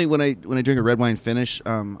 Normally, when I drink a red wine finish,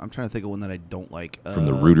 I'm trying to think of one that I don't like. from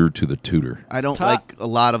the rooter to the tutor. I don't Top. like a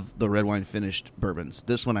lot of the red wine finished bourbons.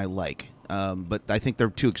 This one I like, but I think they're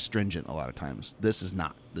too astringent a lot of times. This is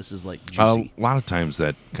not. This is like juicy. A lot of times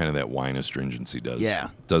that kind of that wine astringency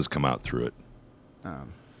does come out through it.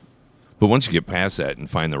 But once you get past that and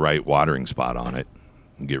find the right watering spot on it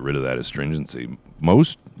and get rid of that astringency,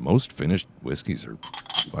 most finished whiskeys are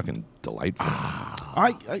fucking delightful.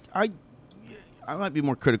 I might be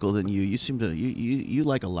more critical than you. You seem to you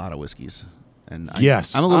like a lot of whiskeys, and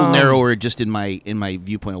Yes. I'm a little narrower just in my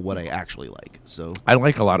viewpoint of what I actually like. So, I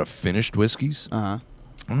like a lot of finished whiskeys. uh-huh.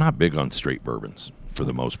 I'm not big on straight bourbons for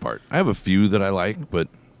the most part. I have a few that I like, but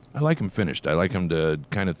I like them finished. I like them to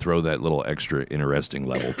kind of throw that little extra interesting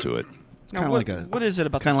level to it. It's Now, kind of what, like a what is it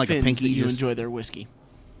about kinda the like a Finns pinky, that you just- enjoy their whiskey?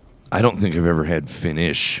 I don't think I've ever had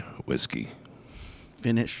Finnish whiskey.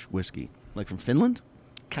 Finnish whiskey, like from Finland.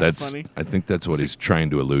 Kind of That's funny. I think that's what he's trying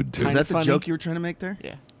to allude to. Is Kinda that the funny. joke you were trying to make there?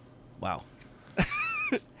 Yeah. Wow.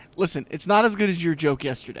 Listen, it's not as good as your joke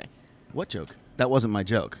yesterday. What joke? That wasn't my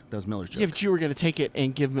joke. That was Miller's joke. Yeah, but you were going to take it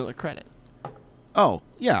and give Miller credit. Oh,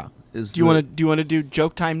 yeah. Do you want to do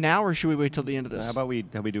joke time now, or should we wait till the end of this? How about we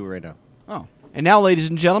do it right now? Oh. And now, ladies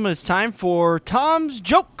and gentlemen, it's time for Tom's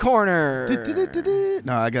Joke Corner.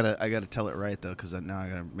 No, I gotta tell it right though, because now I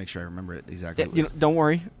gotta make sure I remember it exactly. Yeah, don't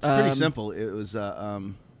worry. It's pretty simple. It was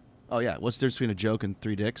oh yeah, what's the difference between a joke and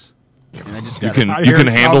three dicks? And I just You got can I you hear can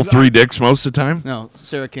it handle comes up. 3 dicks most of the time. No,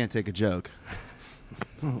 Sarah can't take a joke.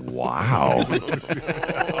 Wow.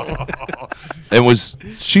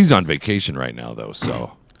 She's on vacation right now though,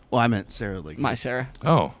 so Well, I meant Sarah. Like My Sarah.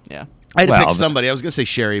 oh, Yeah. I had to Well, pick that- somebody. I was gonna say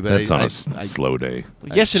Sherry, but that's I, on a I, slow day.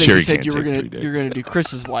 Yesterday Sherry you said can't you were take gonna 3 you're dicks. gonna do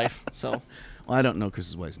Chris's wife. So well, I don't know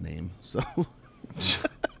Chris's wife's name, so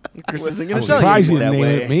Chris isn't I'm gonna tell surprised you. you didn't name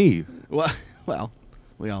it me. well,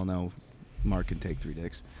 we all know Mark can take 3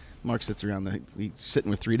 dicks. Mark sits around he's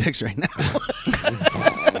sitting with 3 dicks right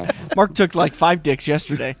now. Mark took like 5 dicks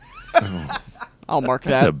yesterday. I'll mark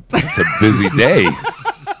that. That's a busy day.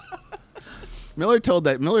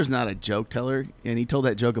 Miller's not a joke teller, and he told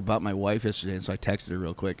that joke about my wife yesterday, and so I texted her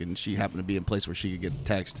real quick, and she happened to be in a place where she could get the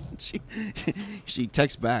text. She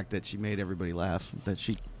texts back that she made everybody laugh, that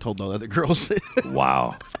she told no other girls.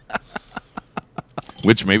 Wow.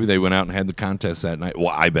 Which maybe they went out and had the contest that night. Well,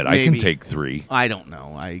 I bet I can Maybe. take 3. I don't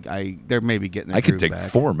know. They're maybe getting their I could groove take back.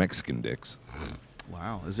 4 Mexican dicks.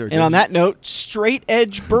 Wow. Is there a And on difference? that note, Straight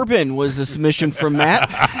Edge Bourbon was the submission from Matt.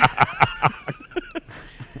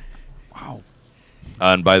 Wow.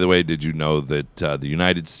 And by the way, did you know that the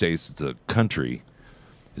United States, as a country,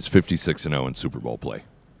 is 56-0 in Super Bowl play?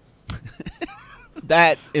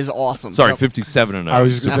 That is awesome. Sorry, Nope. 57-0. I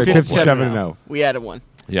was just Not going to say 57 now. 0. We added one.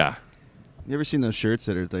 Yeah. You ever seen those shirts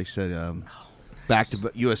that are they said back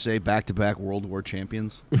to USA back-to-back World War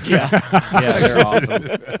champions? Yeah. Yeah, they're awesome.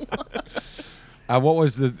 What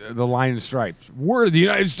was the line and stripes? We're the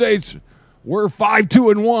United States. We're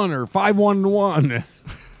 5-2-1 or 5-1-1. Is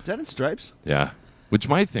that in stripes? Yeah. Which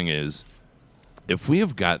my thing is, if we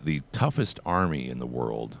have got the toughest army in the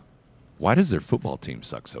world, why does their football team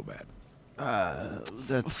suck so bad?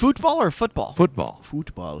 That's Football or football? Football.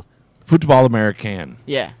 football. Football American.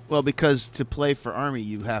 Yeah. Well, because to play for Army,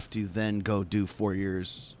 you have to then go do 4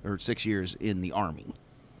 years or 6 years in the Army.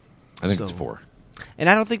 I think it's So- 4. And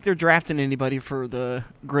I don't think they're drafting anybody for the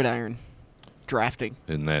gridiron. Drafting.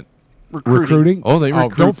 Isn't that? Recruiting? Oh, they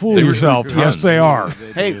recruit- Don't fool they yourself. recruit Yes, tons. they are.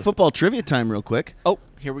 Hey, football trivia time, real quick. Oh,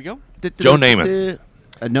 here we go. Joe Namath.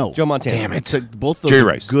 No. Joe Montana. Damn it. So both of Jerry them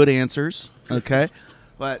are Rice. good answers. Okay.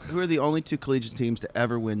 But who are the only 2 collegiate teams to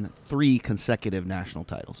ever win 3 consecutive national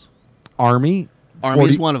titles? Army. Army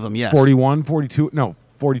is one of them, yes. 41, 42. No,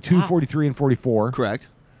 42, Wow. 43, and 44. Correct.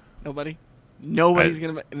 Nobody? Nobody's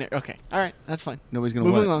going to. Okay. All right. That's fine. Nobody's going to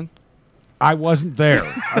Moving win. along. I wasn't there.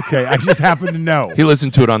 Okay, I just happened to know. He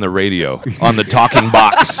listened to it on the radio, on the talking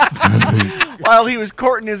box. While he was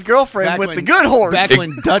courting his girlfriend Back with when- the good horse. Back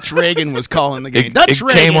when Dutch Reagan was calling the game. Dutch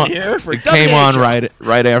Reagan came on, here for it came on WHO.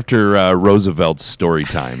 right after Roosevelt's story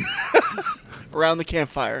time. around the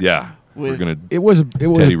campfire. Yeah. We're With- going to. It was a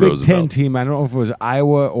Big Teddy Ten Roosevelt. team. I don't know if it was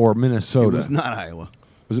Iowa or Minnesota. It was not Iowa.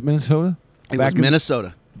 Was it Minnesota? It Back was in-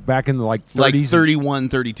 Minnesota. Back in the like 30s. Like 31,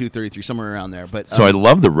 32, 33, somewhere around there. But So I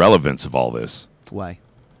love the relevance of all this. why?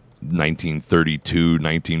 1932,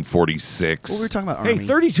 1946. Well, we were talking about Hey, Army.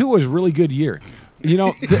 32 was a really good year. You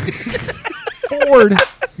know, Ford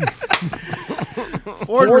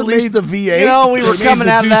Ford released the V8. You know, we were They made coming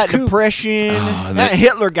the out of that Deuce Coupe. depression. Ah, That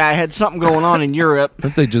Hitler guy had something going on in Europe.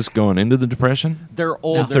 Aren't they just going into the depression? They're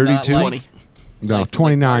old. No, they're not 32? like- 20. No, like,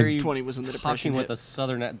 29. why are you 20 was in the depression. Talking with a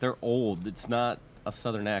southern. They're old. It's not a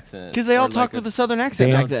southern accent. Because they all Or talked like with a southern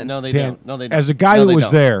accent Dan- back then. No, they Dan, don't. No, they don't. as a guy No, that they was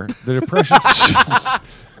don't. there, the depression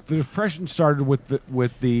the depression started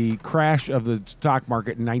with the crash of the stock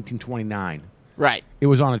market in 1929. Right. It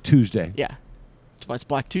was on a Tuesday, Yeah. That's why it's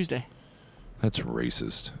Black Tuesday. That's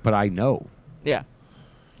racist. but I know. Yeah.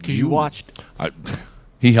 Because you watched.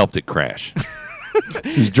 He helped it crash.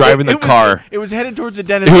 He was driving the It was- car. It was headed towards the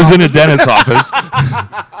dentist. It was in a office. dentist's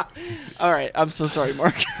office. All right. I'm so sorry,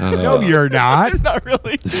 Mark. No, you're not. Not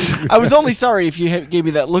really. I was only sorry if you gave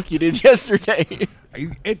me that look you did yesterday.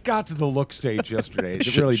 It got to the look stage yesterday. It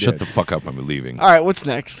Shut, really shut did. the fuck up. I'm leaving. All right. What's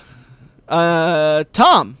next?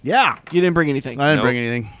 Tom. Yeah. You didn't bring anything. I didn't Nope. bring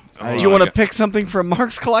anything. Oh, Do you want I to got- pick something from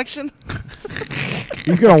Mark's collection?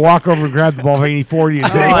 He's gonna walk over and grab the Balvenie 40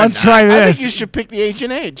 and say, Oh, "Let's no. try I this." think you should pick the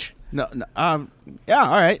Ancient Age. No, yeah,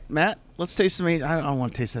 all right, Matt. Let's taste some. I don't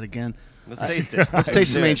want to taste that again. Let's taste it. Let's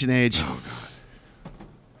taste some do it. Ancient Age.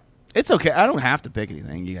 It's okay. I don't have to pick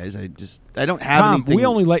anything, you guys. I don't have Tom, anything. we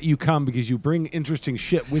only let you come because you bring interesting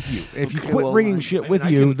shit with you. If you Okay, quit well, bringing I- shit I with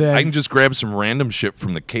can- you, then I can just grab some random shit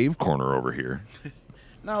from the cave corner over here.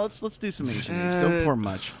 No, let's do some Ancient Age. Don't pour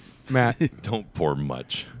much. Matt, Don't pour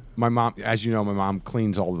much. my mom, as you know, my mom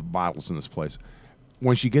cleans all the bottles in this place.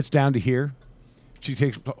 When she gets down to here, she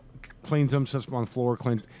cleans them, sets them on the floor,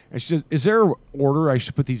 cleans, and she says, "Is there an order I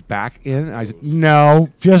should put these back in?" And I said, "No,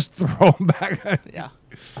 just throw them back." Yeah.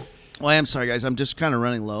 Well, I am sorry, guys. I'm just kind of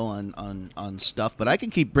running low on stuff, but I can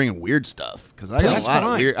keep bringing weird stuff because I got That's a lot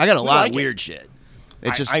fine. of weird. I got a We lot like of it. weird shit.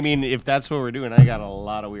 It's just. I mean, if that's what we're doing, I got a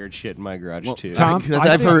lot of weird shit in my garage too. Tom,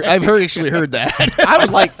 I've actually heard that. I would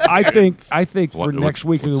like. I think What- for next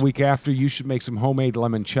week or the what's- week after, you should make some homemade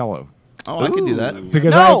limoncello. Oh, I can do Ooh. that.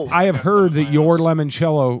 Because No! I have heard that your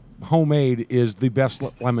limoncello homemade is the best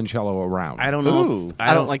limoncello around. I don't know. Ooh. If,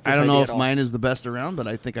 I don't like this I don't know idea if at all. mine is the best around, but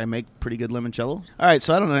I think I make pretty good limoncello. All right,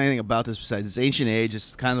 so I don't know anything about this besides it's Ancient Age.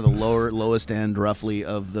 It's kind of the lowest end, roughly,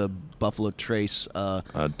 of the Buffalo Trace.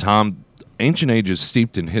 Tom, Ancient Age is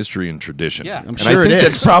steeped in history and tradition. Yeah. I'm and sure I think it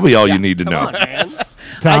that's is. probably all you need to Come know. on, man.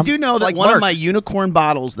 Tom, I do know that like one of Mark. my unicorn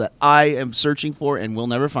bottles that I am searching for and will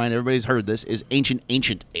never find. Everybody's heard this is Ancient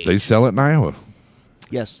Age. They sell it in Iowa.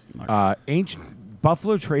 Yes, Mark. ancient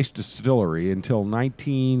Buffalo Trace Distillery until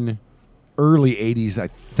early 80s, I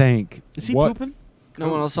think. Is he What- pooping? No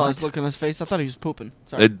one else saw his look on his face. I thought he was pooping.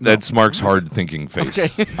 Sorry. That's Mark's hard-thinking face.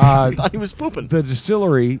 Okay. Uh, I thought he was pooping. The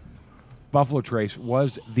distillery, Buffalo Trace,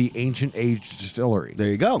 was the Ancient Age Distillery. There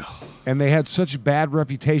you go. And they had such a bad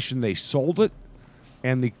reputation, they sold it,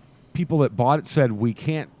 and the people that bought it said, "We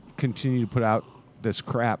can't continue to put out this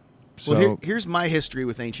crap." So Well, here's my history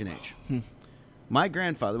with Ancient Age. My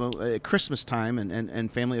grandfather, at Christmas time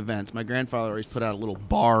and family events, my grandfather always put out a little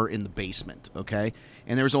bar in the basement, okay?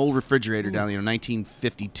 And there was an old refrigerator down there,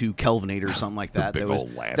 1952 Kelvinator or something like that. big that was,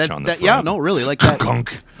 old latch that, on the that, Yeah, front. no, really, like that.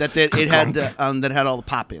 Gunk. That it had that had all the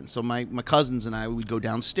pop ins. So my cousins and I would go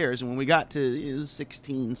downstairs, and when we got to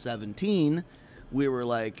 16, 17, we were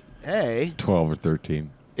like, hey, 12 or 13.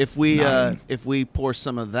 if we pour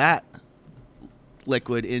some of that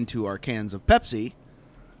liquid into our cans of Pepsi,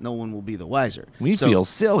 no one will be the wiser. We So- feel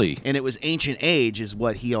silly. and it was Ancient Age is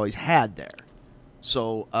what he always had there.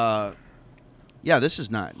 So yeah, this is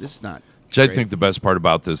not Which I great. think the best part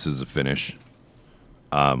about this is the finish.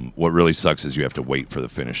 What really sucks is you have to wait for the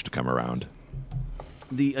finish to come around.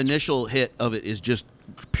 the initial hit of it is just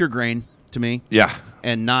pure grain to me Yeah.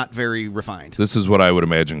 and not very refined. This is what I would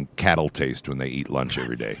imagine cattle taste when they eat lunch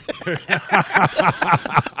every day.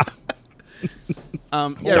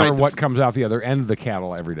 Yeah, Or right, what comes out the other end of the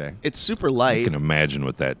cattle every day. it's super I light. can imagine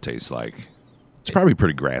what that tastes like. It's probably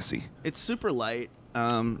pretty grassy. It's super light.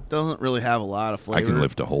 Doesn't really have a lot of flavor. I can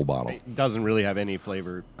lift a whole bottle. It doesn't really have any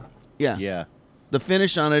flavor. Yeah. Yeah. The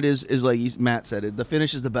finish on it is like Matt said. The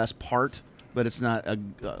finish is the best part, but it's not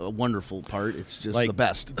a wonderful part. It's just Like- the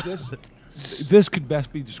best. This could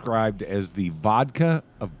best be described as the vodka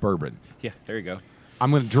of bourbon. Yeah. There you go. I'm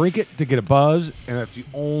going to drink it to get a buzz, and that's the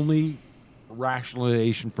only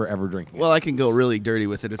rationalization for ever drinking it. Well, I can go really dirty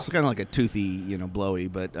with it. It's kind of like a toothy, blowy,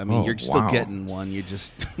 but I mean, Oh, you're still wow. getting one. You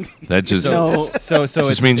just That just So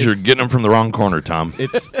just means you're getting them from the wrong corner, Tom.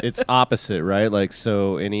 it's opposite, right? Like,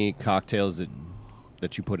 so any cocktails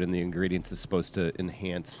that you put in the ingredients is supposed to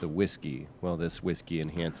enhance the whiskey. Well, this whiskey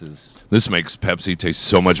enhances This makes Pepsi taste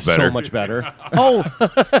so much better. so much better. oh,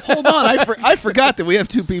 hold on. I forgot that we have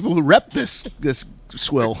two people who rep this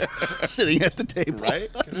swill sitting at the table. Right?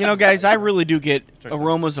 You know, guys, I really do get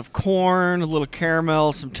aromas of corn, a little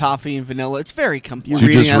caramel, some toffee, and vanilla. It's very complex.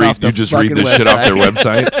 You're You just reading that off the you just read fucking this shit off their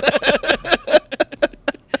website.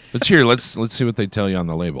 Let's hear. Let's see what they tell you on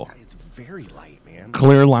the label. It's very light, man.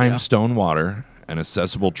 Clear limestone water and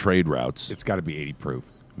accessible trade routes It's got to be 80 proof.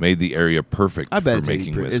 made the area perfect I bet for it's 80.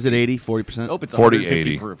 making whiskey. Is it 80, 40%? Nope, it's 40, 150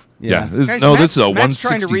 80. proof. Yeah. Yeah. Guys, No, Matt's, this is a Matt's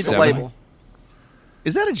trying to read the 167. label.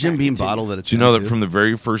 Is that a Jim Beam bottle that it's Do you know in, that too? from the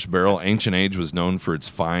very first barrel, Ancient Age was known for its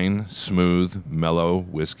fine, smooth, mellow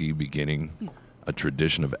whiskey, beginning a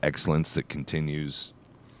tradition of excellence that continues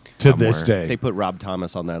To this somewhere. day. They put Rob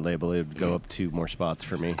Thomas on that label. It would go up 2 more spots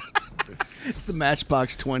for me. It's the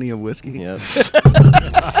Matchbox 20 of whiskey. Yep.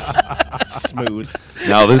 Smooth.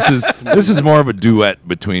 Now this is more of a duet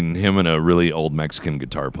between him and a really old Mexican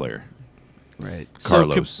guitar player, Right.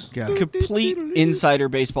 Carlos. Yeah. Complete insider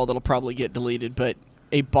baseball that'll probably get deleted, but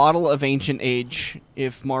a bottle of Ancient Age,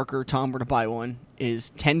 if Mark or Tom were to buy one,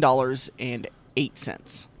 is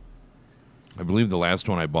 $10.08. I believe the last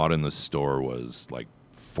one I bought in the store was like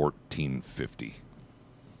 $14.50.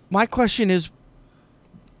 My question is,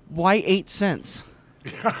 why 8 cents?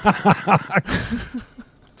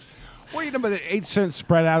 Well, you know, but the 8 cents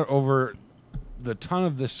spread out over the ton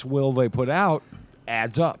of the swill they put out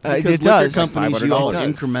adds up. It Because does. liquor companies, you all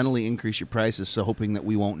 $500. incrementally increase your prices, so hoping that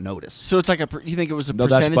we won't notice. So it's like you think it was a No,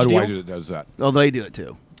 that's percentage Budweiser deal? that does that. Oh, they do it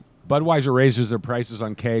too. Budweiser raises their prices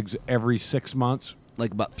on kegs every 6 months.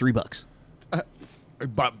 Like about $3.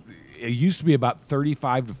 But it used to be about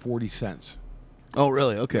 35 to 40 cents. Oh,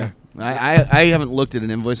 really? Okay. I haven't looked at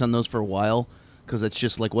an invoice on those for a while because it's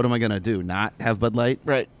just like, what am I going to do? Not have Bud Light?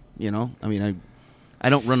 Right. You know? I mean, I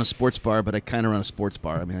don't run a sports bar, but I kind of run a sports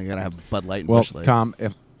bar. I mean, I got to have Bud Light and Well, Busch Light. Tom,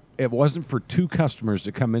 if it wasn't for 2 customers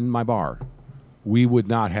that come in my bar, we would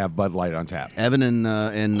not have Bud Light on tap. Evan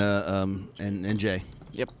and Jay.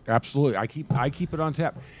 Yep. Absolutely, I keep it on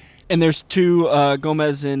tap. And there's 2,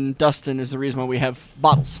 Gomez and Dustin is the reason why we have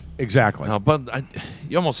bottles. Exactly. Now,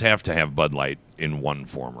 you almost have to have Bud Light in one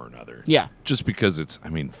form or another. Yeah. Just because it's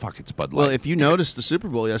Bud Light. Well, if you noticed the Super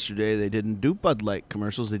Bowl yesterday, they didn't do Bud Light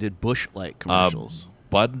commercials. They did Busch Light commercials.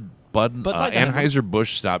 Bud Light doesn't-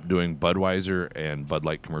 Anheuser-Busch stopped doing Budweiser and Bud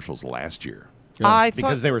Light commercials last year. I thought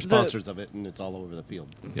Because they were the- sponsors of it, and it's all over the field.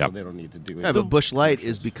 Yep. So they don't need to do it. Yeah, but Busch Light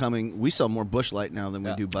is becoming. We sell more Busch Light now than we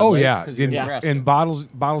Yeah. do Bud Oh Light. yeah, 'cause you're in, Nebraska. in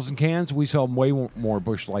bottles and cans, we sell way more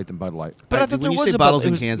Busch Light than Bud Light. But I Right, thought when there you was say a bottles Bud, it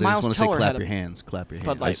and was cans, I Miles just want to say Teller clap had your a- hands. Clap your hands.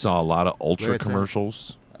 Bud I Light. saw a lot of Ultra Where it's at?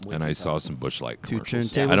 commercials, and I saw some Busch Light 2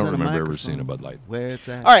 commercials. turntables I don't and a remember ever microphone. seeing a Bud Light. Where it's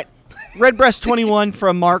at. All right. Redbreast 21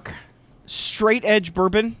 from Mark. Straight Edge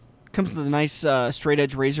Bourbon. Comes with a nice straight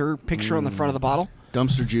edge razor picture on the front of the bottle.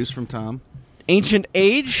 Dumpster juice from Tom. Ancient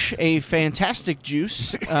Age, a fantastic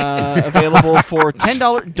juice, available for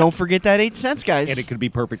 $10. Don't forget that 8 cents, guys. And it could be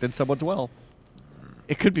perfect in someone's well.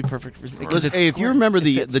 It could be perfect for because it's Hey, if you square. remember It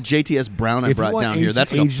the fits. JTS Brown I If you brought want down here, aged-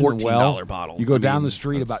 that's like a aged in the $14 well, bottle. You go I down mean, the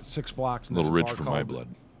street that's about 6 blocks. A and little there's rich bar for my called blood.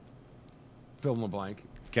 Fill in the blank.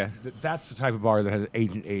 Okay. That's the type of bar that has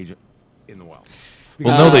Ancient Age in the well.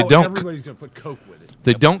 Well, no, they don't. Everybody's going to put Coke with it.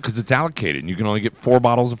 They don't because it's allocated. And you can only get 4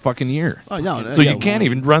 bottles a fucking year. Oh, no, So yeah, you can't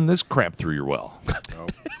even run this crap through your well.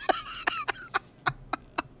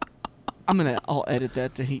 I'll edit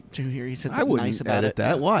that to here. He said I something wouldn't nice about edit it.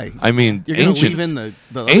 that. Why? I mean, You're gonna ancient, leave in the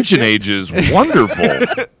other ancient shit? Age is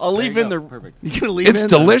wonderful. I'll leave in the Perfect. You're gonna leave It's in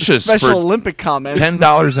the- delicious Special for Olympic comments.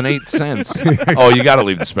 $10.08. Oh, you got to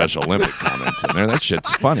leave the Special Olympic comments in there. That shit's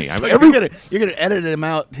funny. I So mean, you're gonna edit him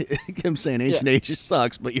out. Him saying Ancient Yeah. Age just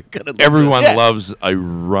sucks, but you're gonna. leave everyone Yeah. loves a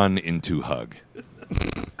run into hug. it.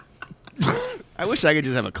 I wish I could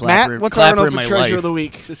just have a clapper. Matt, what's our clapper in unopened my treasure life. of the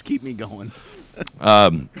week? Just keep me going.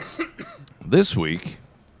 This week,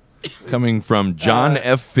 coming from John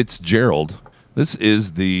F. Fitzgerald, this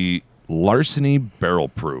is the Larceny Barrel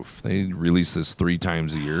Proof. They release this 3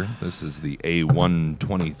 times a year. This is the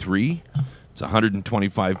A123. It's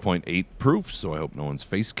 125.8 proof, so I hope no one's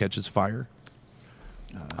face catches fire.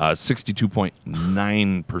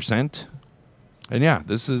 62.9%. And yeah,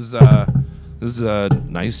 this is a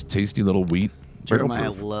nice, tasty little wheat barrel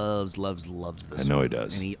Jeremiah proof. loves this. I know one. he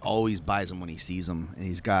does. and he always buys them when he sees them, and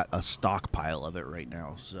he's got a stockpile of it right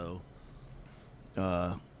now. So,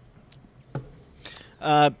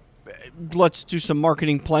 Let's do some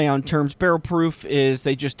marketing play on terms. Barrel proof is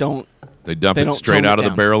they just don't. They dump They it don't straight tone it out of the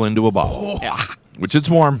down. barrel into a bottle, Yeah. which it's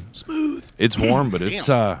warm. smooth. It's warm, but it's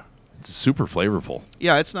super flavorful.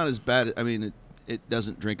 Yeah, it's not as bad. I mean, it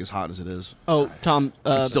doesn't drink as hot as it is. Oh, Tom.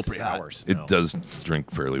 It's still pretty hot. Sours. It does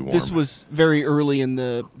drink fairly warm. This was very early in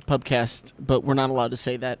the pubcast, but we're not allowed to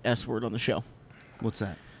say that S word on the show. What's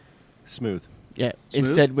that? Smooth. Yeah. Smooth?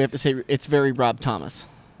 Instead, we have to say it's very Rob Thomas.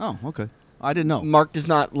 Oh, okay. I didn't know. Mark does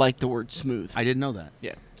not like the word smooth. I didn't know that.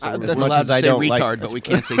 Yeah. So we're as allowed much as to I say don't like- retard, but we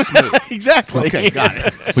can't say smooth. Exactly. Okay, got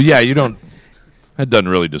it. But yeah, you don't. That doesn't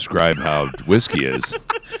really describe how whiskey is.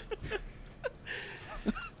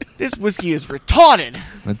 This whiskey is retarded.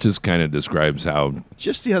 That just kind of describes how.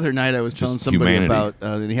 Just the other night, I was telling Just somebody humanity.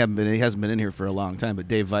 about, and he hasn't been in here for a long time, but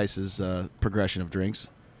Dave Weiss's progression of drinks.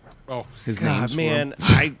 Oh, His God, name's man,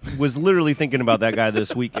 I was literally thinking about that guy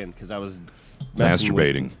this weekend because I was messing with-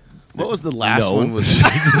 Masturbating. What was the last No. one? Was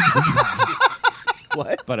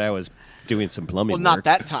what? but I was doing some plumbing Well, not work.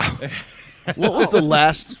 that time. What was the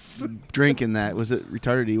last drink in that? Was it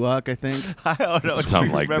Retarded Ewok? I think. I don't know. Something Do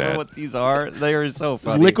you like remember that. what these are? They are so It was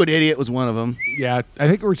funny. Liquid Idiot was one of them. yeah. I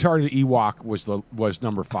think retarded Ewok was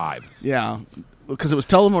number 5. Yeah, because it was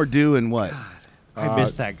Tullamore Dew and what? I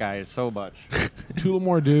miss that guy so much.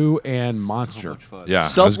 Tullamore Dew and So Monster. much fun. Yeah, I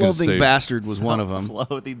was gonna Self-Loathing say, Bastard was one of them.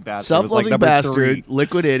 Self-loathing bastard. Self-Loathing was like number Bastard, 3.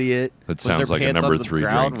 Liquid Idiot. That Was there sounds like a Pants number on the 3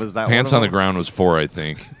 Ground? drink. Was that Pants one on of the them? Ground was 4, I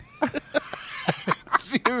think.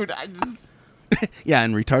 Dude, I just... Yeah,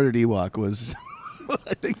 and Retarded Ewok was,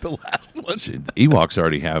 I think, the last one. Ewoks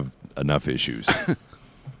already have enough issues.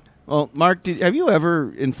 Well, Mark, have you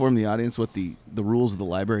ever informed the audience what the rules of the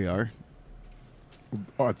library are?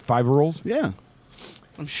 5 rules: Yeah.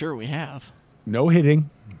 I'm sure we have. no hitting,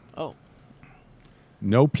 Oh,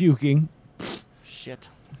 no puking, shit.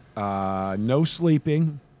 no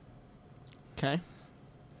sleeping. Okay.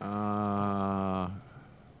 That's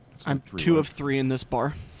I'm not 2 of left. 3 in this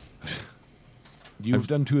bar. You've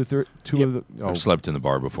done two of the. Oh, I've slept in the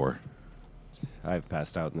bar before. I've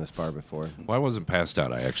passed out in this bar before. Well, I wasn't passed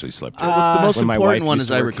out. I actually slept. The most when my important wife one,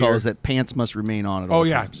 used as to I work recall, here. is that pants must remain on at all oh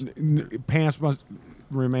yeah. times. Pants must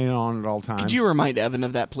remain on at all times. Could you remind Evan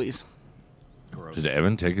of that, please? Did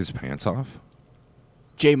Evan take his pants off?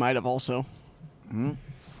 Jay might have also.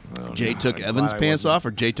 Jay took I'm Evan's glad I pants wasn't. off,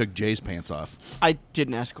 or Jay took Jay's pants off? I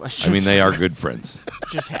didn't ask questions. I mean, they are good friends. It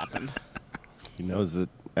just happened. He knows that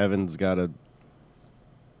Evan's got a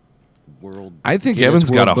world... I think Guinness Evan's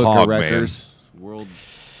got World a Book of hog, man. Records. World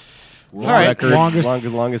All right. record. Longest-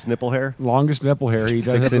 Longest nipple hair. Longest nipple hair. He does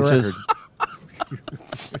 6 have the inches.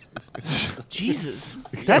 record. Jesus,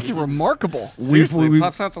 that's remarkable. Seriously, we've-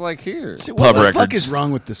 pops out to like here. See, Pub what the fuck records. is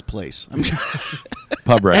wrong with this place? I'm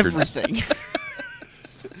Pub records. Everything.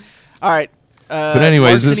 All right. But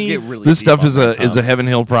anyways, Larceny- Get really this deep stuff on is that, a Tom. Heaven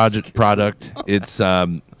Hill product. It's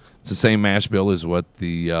the same mash bill as what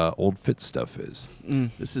the Old Fit stuff is.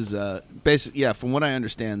 This is basic. Yeah, from what I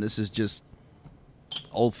understand, this is just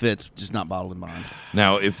Old Fits, just not bottled and bond.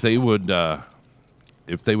 Now, if they would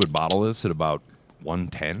bottle this at about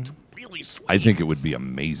 110, Really sweet. I think it would be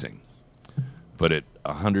amazing. But at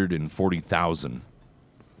 140,000,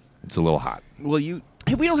 it's a little hot. Well, you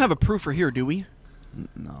Hey, we don't have a proofer here, do we?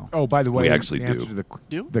 no. Oh, by the way, We actually the do. answer to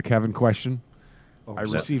Do? the Kevin question. I is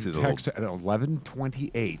that- received see a the text at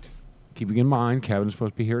 11:28. Keeping in mind, Kevin's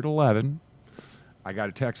supposed to be here at 11. I got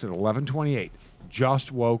a text at 11:28.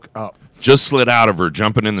 Just woke up. Just slid out of her,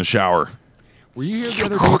 jumping in the shower. Were you here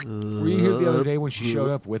the other day? Were you here the other day when she showed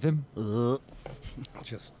up with him?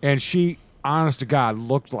 And she, honest to God,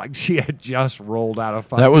 looked like she had just rolled out of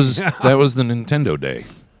fucking. That was the Nintendo day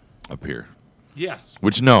up here. yes.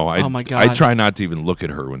 Which no, I Oh my I God. try not to even look at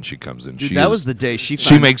her when she comes in. Dude, she that is- was the day she She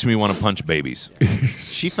found, makes me want to punch babies.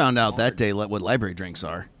 she found out that day what library drinks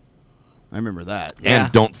are. I remember that. Yeah.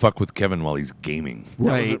 And don't fuck with Kevin while he's gaming.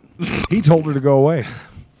 Right. He told her to go away.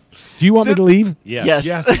 Do you want me to leave? Yes.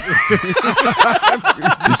 Yes.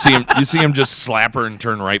 You see him just slap her and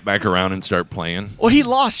turn right back around and start playing. Well, he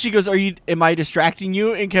lost. She goes, am I distracting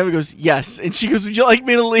you? And Kevin goes, yes. And she goes, would you like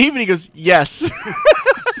me to leave? And he goes, yes.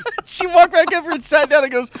 She walked back over and sat down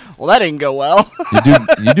and goes, well, that didn't go well.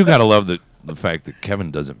 You do gotta love the fact that Kevin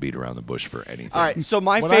doesn't beat around the bush for anything. All right. So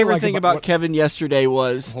my What I favorite like thing about- about what- Kevin yesterday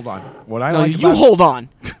was, Hold on. What I no, like you about hold on.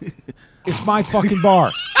 it's my fucking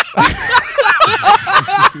bar.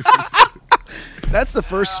 That's the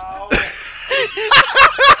first.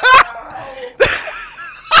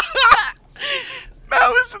 Matt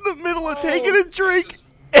was in the middle of taking a drink.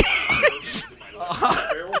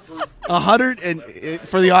 100 and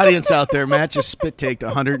for the audience out there, Matt just spit taked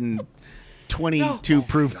 122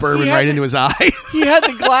 proof bourbon He had right to- into his eye. He had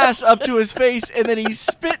the glass up to his face, and then he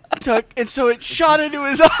spit took, and so it shot into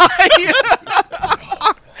his eye.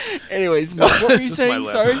 Anyways, Matt, what were you saying?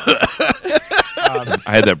 Sorry, I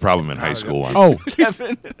had that problem in high school once. Oh,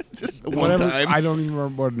 Kevin. Just one whatever. time. I don't even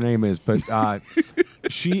remember what her name is, but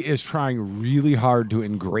she is trying really hard to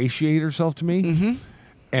ingratiate herself to me.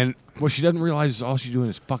 And what she doesn't realize is all she's doing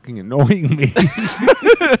is fucking annoying me.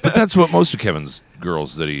 But that's what most of Kevin's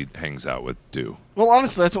girls that he hangs out with do. Well,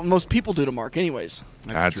 honestly, that's what most people do to Mark, anyways.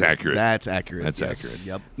 That's true. accurate. That's accurate. That's yes. accurate.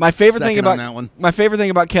 Yep. My favorite thing Second on about that one. my favorite thing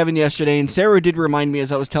about Kevin yesterday, and Sarah did remind me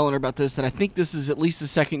as I was telling her about this, that I think this is at least the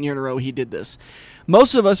second year in a row he did this.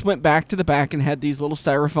 Most of us went back to the back and had these little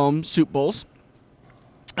styrofoam soup bowls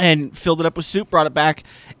and filled it up with soup, brought it back,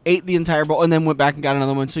 ate the entire bowl, and then went back and got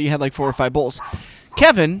another one. So you had like 4 or 5 bowls.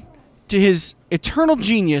 Kevin, to his eternal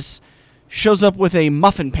genius, shows up with a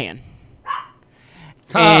muffin pan.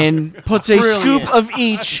 And puts a Brilliant. scoop of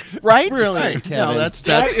each, right? Brilliant, Kevin. No, that's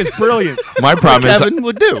It's brilliant. My problem Kevin is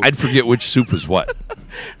would do. I'd forget which soup was what.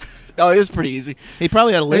 Oh, it was pretty easy. He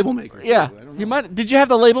probably had a label maker. Yeah. too. I don't know. You might. Did you have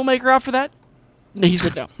the label maker out for that? No, he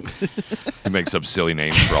said no. He makes up silly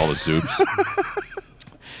names for all the soups.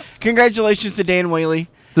 Congratulations to Dan Whaley.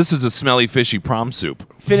 This is a smelly, fishy prom soup.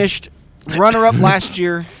 Finished runner-up last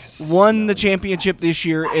year. Won the championship this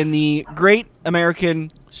year in the Great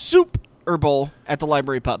American Soup Bowl at the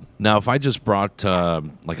Library Pub. Now, if I just brought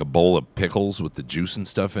like a bowl of pickles with the juice and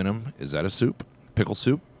stuff in them, is that a soup? Pickle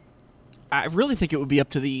soup? I really think it would be up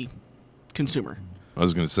to the consumer. I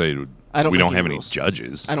was going to say, I don't we make don't any have any rules.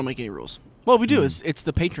 judges. I don't make any rules. Well, we do. It's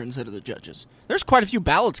the patrons that are the judges. There's quite a few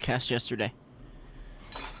ballots cast yesterday.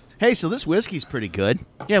 Hey, so this whiskey's pretty good.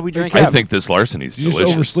 Yeah, we drank I it. think this larceny's Did you just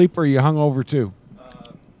delicious. oversleep or you hung over too?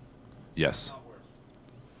 Yes.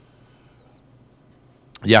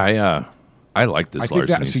 Yeah, I like this I think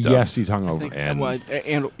larceny that's a stuff. yes, he's hung I over. think, And well,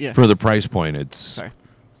 and yeah. For the price point, it's Sorry.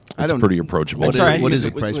 I don't- pretty approachable. What is, sorry, what you is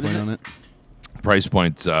said- the price what is point it? on it? Price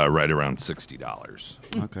point's right around $60.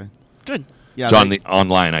 Okay. Good. Yeah, So on they- the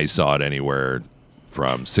online, I saw it anywhere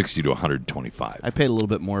from 60 to 125. I paid a little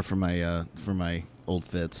bit more for my old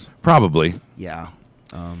fits. Probably Yeah.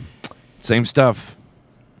 same stuff.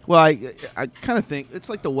 Well, I kind of think it's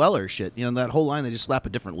like the Weller shit. You know, that whole line, they just slap a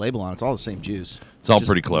different label on. It's all the same juice. It's all just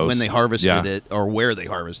pretty close. When they harvested Yeah. it or where they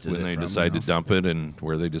harvested When it they from, decide you to dump it and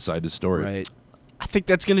where they decide to store know. it. Right. I think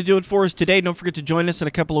that's going to do it for us today. Don't forget to join us in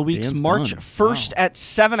a couple of weeks. Dan's March done. 1st at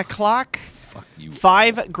 7 o'clock. Fuck you.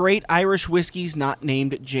 5 great Irish whiskeys not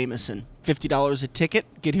named Jameson. $50 a ticket.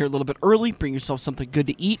 Get here a little bit early. Bring yourself something good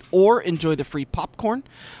to eat or enjoy the free popcorn.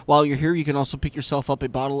 While you're here, you can also pick yourself up a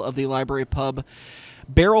bottle of the Library Pub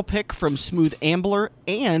Barrel Pick from Smooth Ambler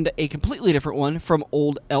and a completely different one from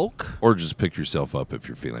Old Elk. Or just pick yourself up if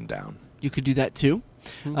you're feeling down. You could do that too.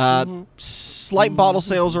 Slight bottle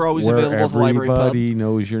sales are always Where available at the Library Pub. everybody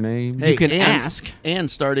knows your name. Hey, can and, ask. And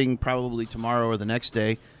starting probably tomorrow or the next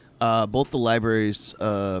day, both the library's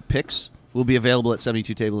picks will be available at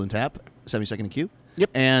 72 Table and Tap, 72nd and Q. Yep.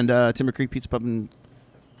 And Timber Creek Pizza Pub and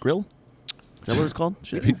Grill. Is that what it's called?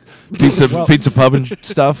 Shit. Pizza pub and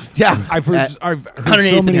stuff. Yeah. I've heard, At I've heard 108th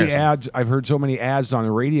so and many Harrison. ads. I've heard so many ads on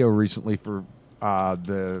the radio recently for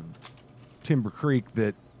the Timber Creek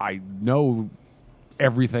that I know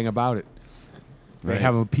everything about it. They Right.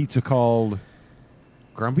 have a pizza called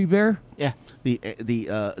Grumpy Bear. Yeah.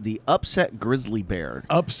 The Upset Grizzly Bear.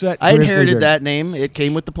 Upset. I Grizzly inherited Bear. that name. It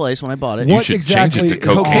came with the place when I bought it. You What should exactly change it to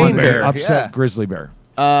is Cocaine Bear. Upset Yeah. Grizzly Bear.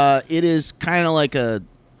 It is kind of like a.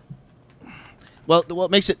 Well,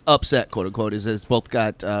 what makes it upset, quote unquote, is that it's both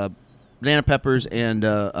got banana peppers and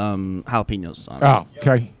jalapenos on it. Oh,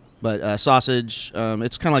 okay. But sausage,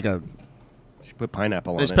 it's kind of like a. You should put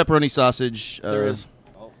pineapple on There's it. pepperoni sausage. There is.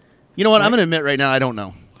 You know what? I'm going to admit right now, I don't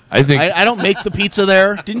know. I think I don't make the pizza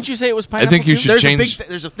there. Didn't you say it was pineapple? think you too? should There's change-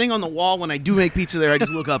 there's a thing on the wall when I do make pizza there. I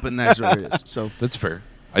just look up and that's what it is. So that's fair.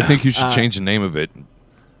 I think you should change the name of it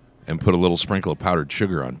and put a little sprinkle of powdered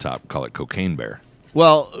sugar on top. Call it Cocaine Bear.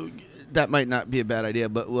 well, that might not be a bad idea,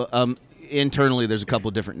 but internally there's a couple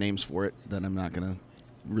of different names for it that I'm not going to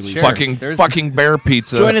release. Sure. Fucking bear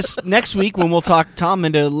pizza. Join us next week when we'll talk Tom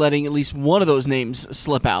into letting at least one of those names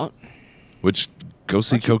slip out. Which go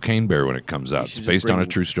see Cocaine Bear when it comes out. should It's just based on a bring-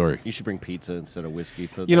 true story. You should bring pizza instead of whiskey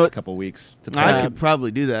for the You know next what? couple weeks. To I plan. could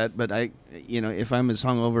probably do that, but if I'm as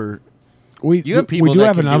hungover, You have people we do that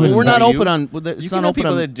have can an do oven. it. we're not for you. open on. You It's can not have open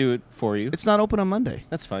people on. that do it for you. It's not open on Monday.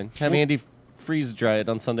 That's fine. Have Andy freeze dry it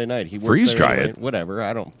on Sunday night. He works Freeze there dry anyway. it? Whatever.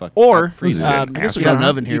 I don't fuck. Or, freeze it. um, I guess we got an Yeah.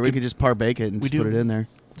 oven here. You We could- could just barbake it and We just put do. it in there.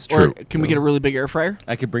 It's Or true. can we get a really big air fryer?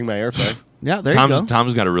 I could bring my air fryer. Yeah, there you go.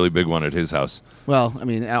 Tom's got a really big one at his house. Well, I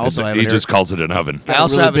mean, I also have he an just calls it an oven. I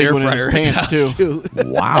also really have an big air one in his fryer pants, house, too.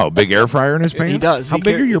 Wow, big air fryer in his pants. He does. How He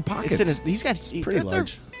big are your it's in pockets? his- he's got pretty they're-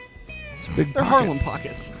 large. It's a big They're pocket. Harlem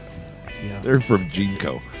pockets. Yeah. They're from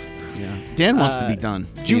Jeanco. Yeah. Dan wants to be done.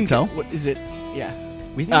 Can you tell? What is it? Yeah.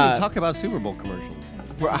 We didn't Uh, even talk about Super Bowl commercials.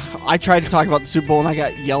 I tried to talk about the Super Bowl and I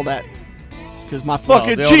got yelled at because my Well,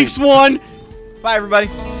 fucking they only- Chiefs won. Bye, everybody.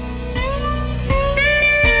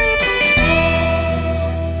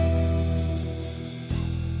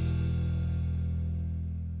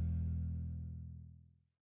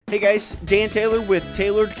 Hey guys, Dan Taylor with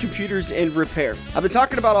Tailored Computers and Repair. I've been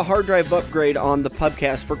talking about a hard drive upgrade on the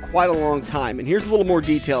pubcast for quite a long time, and here's a little more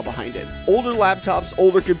detail behind it. Older laptops,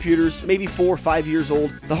 older computers, maybe 4 or 5 years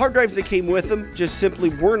old, the hard drives that came with them just simply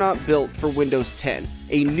were not built for Windows 10.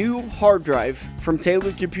 A new hard drive from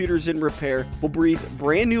Tailored Computers and Repair will breathe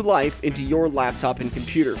brand new life into your laptop and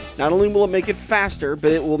computer. Not only will it make it faster,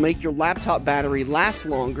 but it will make your laptop battery last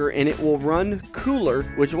longer, and it will run cooler,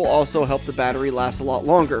 which will also help the battery last a lot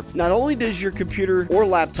longer. Not only does your computer or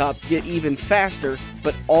laptop get even faster,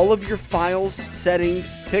 but all of your files,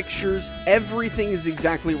 settings, pictures, everything is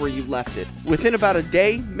exactly where you left it. Within about a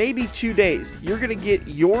day, maybe 2 days, you're going to get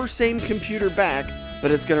your same computer back, but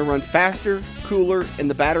it's going to run faster, cooler, and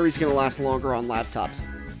the battery's going to last longer on laptops.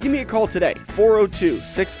 Give me a call today,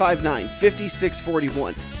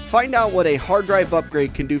 402-659-5641. Find out what a hard drive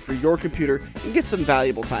upgrade can do for your computer and get some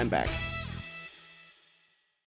valuable time back.